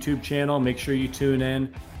Addict YouTube channel. Make sure you tune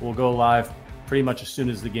in. We'll go live pretty much as soon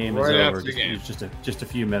as the game is over. Just a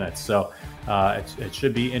few minutes. So it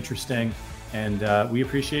should be interesting. And we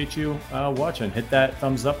appreciate you watching. Hit that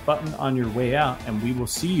thumbs up button on your way out, and we will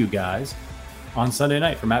see you guys on Sunday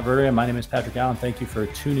night. For Matt Verdery, my name is Patrick Allen. Thank you for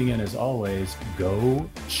tuning in as always. Go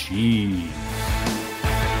Chiefs.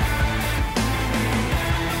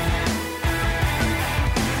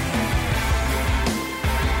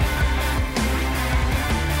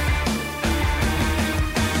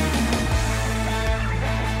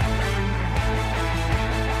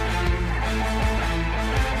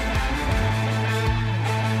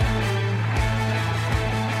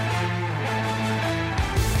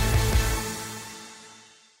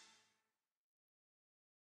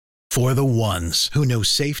 For the ones who know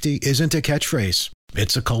safety isn't a catchphrase,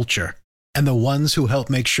 it's a culture. And the ones who help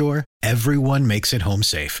make sure everyone makes it home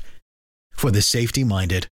safe. For the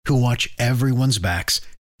safety-minded who watch everyone's backs,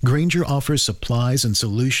 Grainger offers supplies and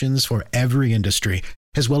solutions for every industry,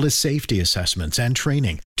 as well as safety assessments and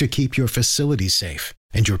training to keep your facilities safe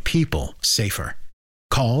and your people safer.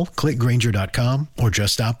 Call, click Grainger.com, or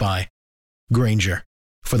just stop by. Grainger,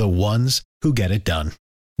 for the ones who get it done.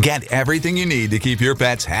 Get everything you need to keep your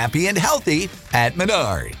pets happy and healthy at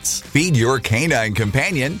Menards. Feed your canine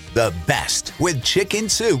companion the best with chicken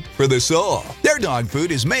soup for the soul. Their dog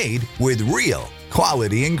food is made with real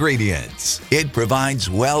quality ingredients. It provides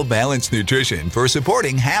well-balanced nutrition for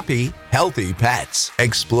supporting happy, healthy pets.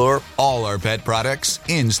 Explore all our pet products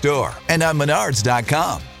in-store and on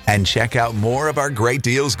Menards.com. And check out more of our great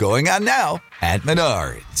deals going on now at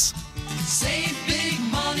Menards. Save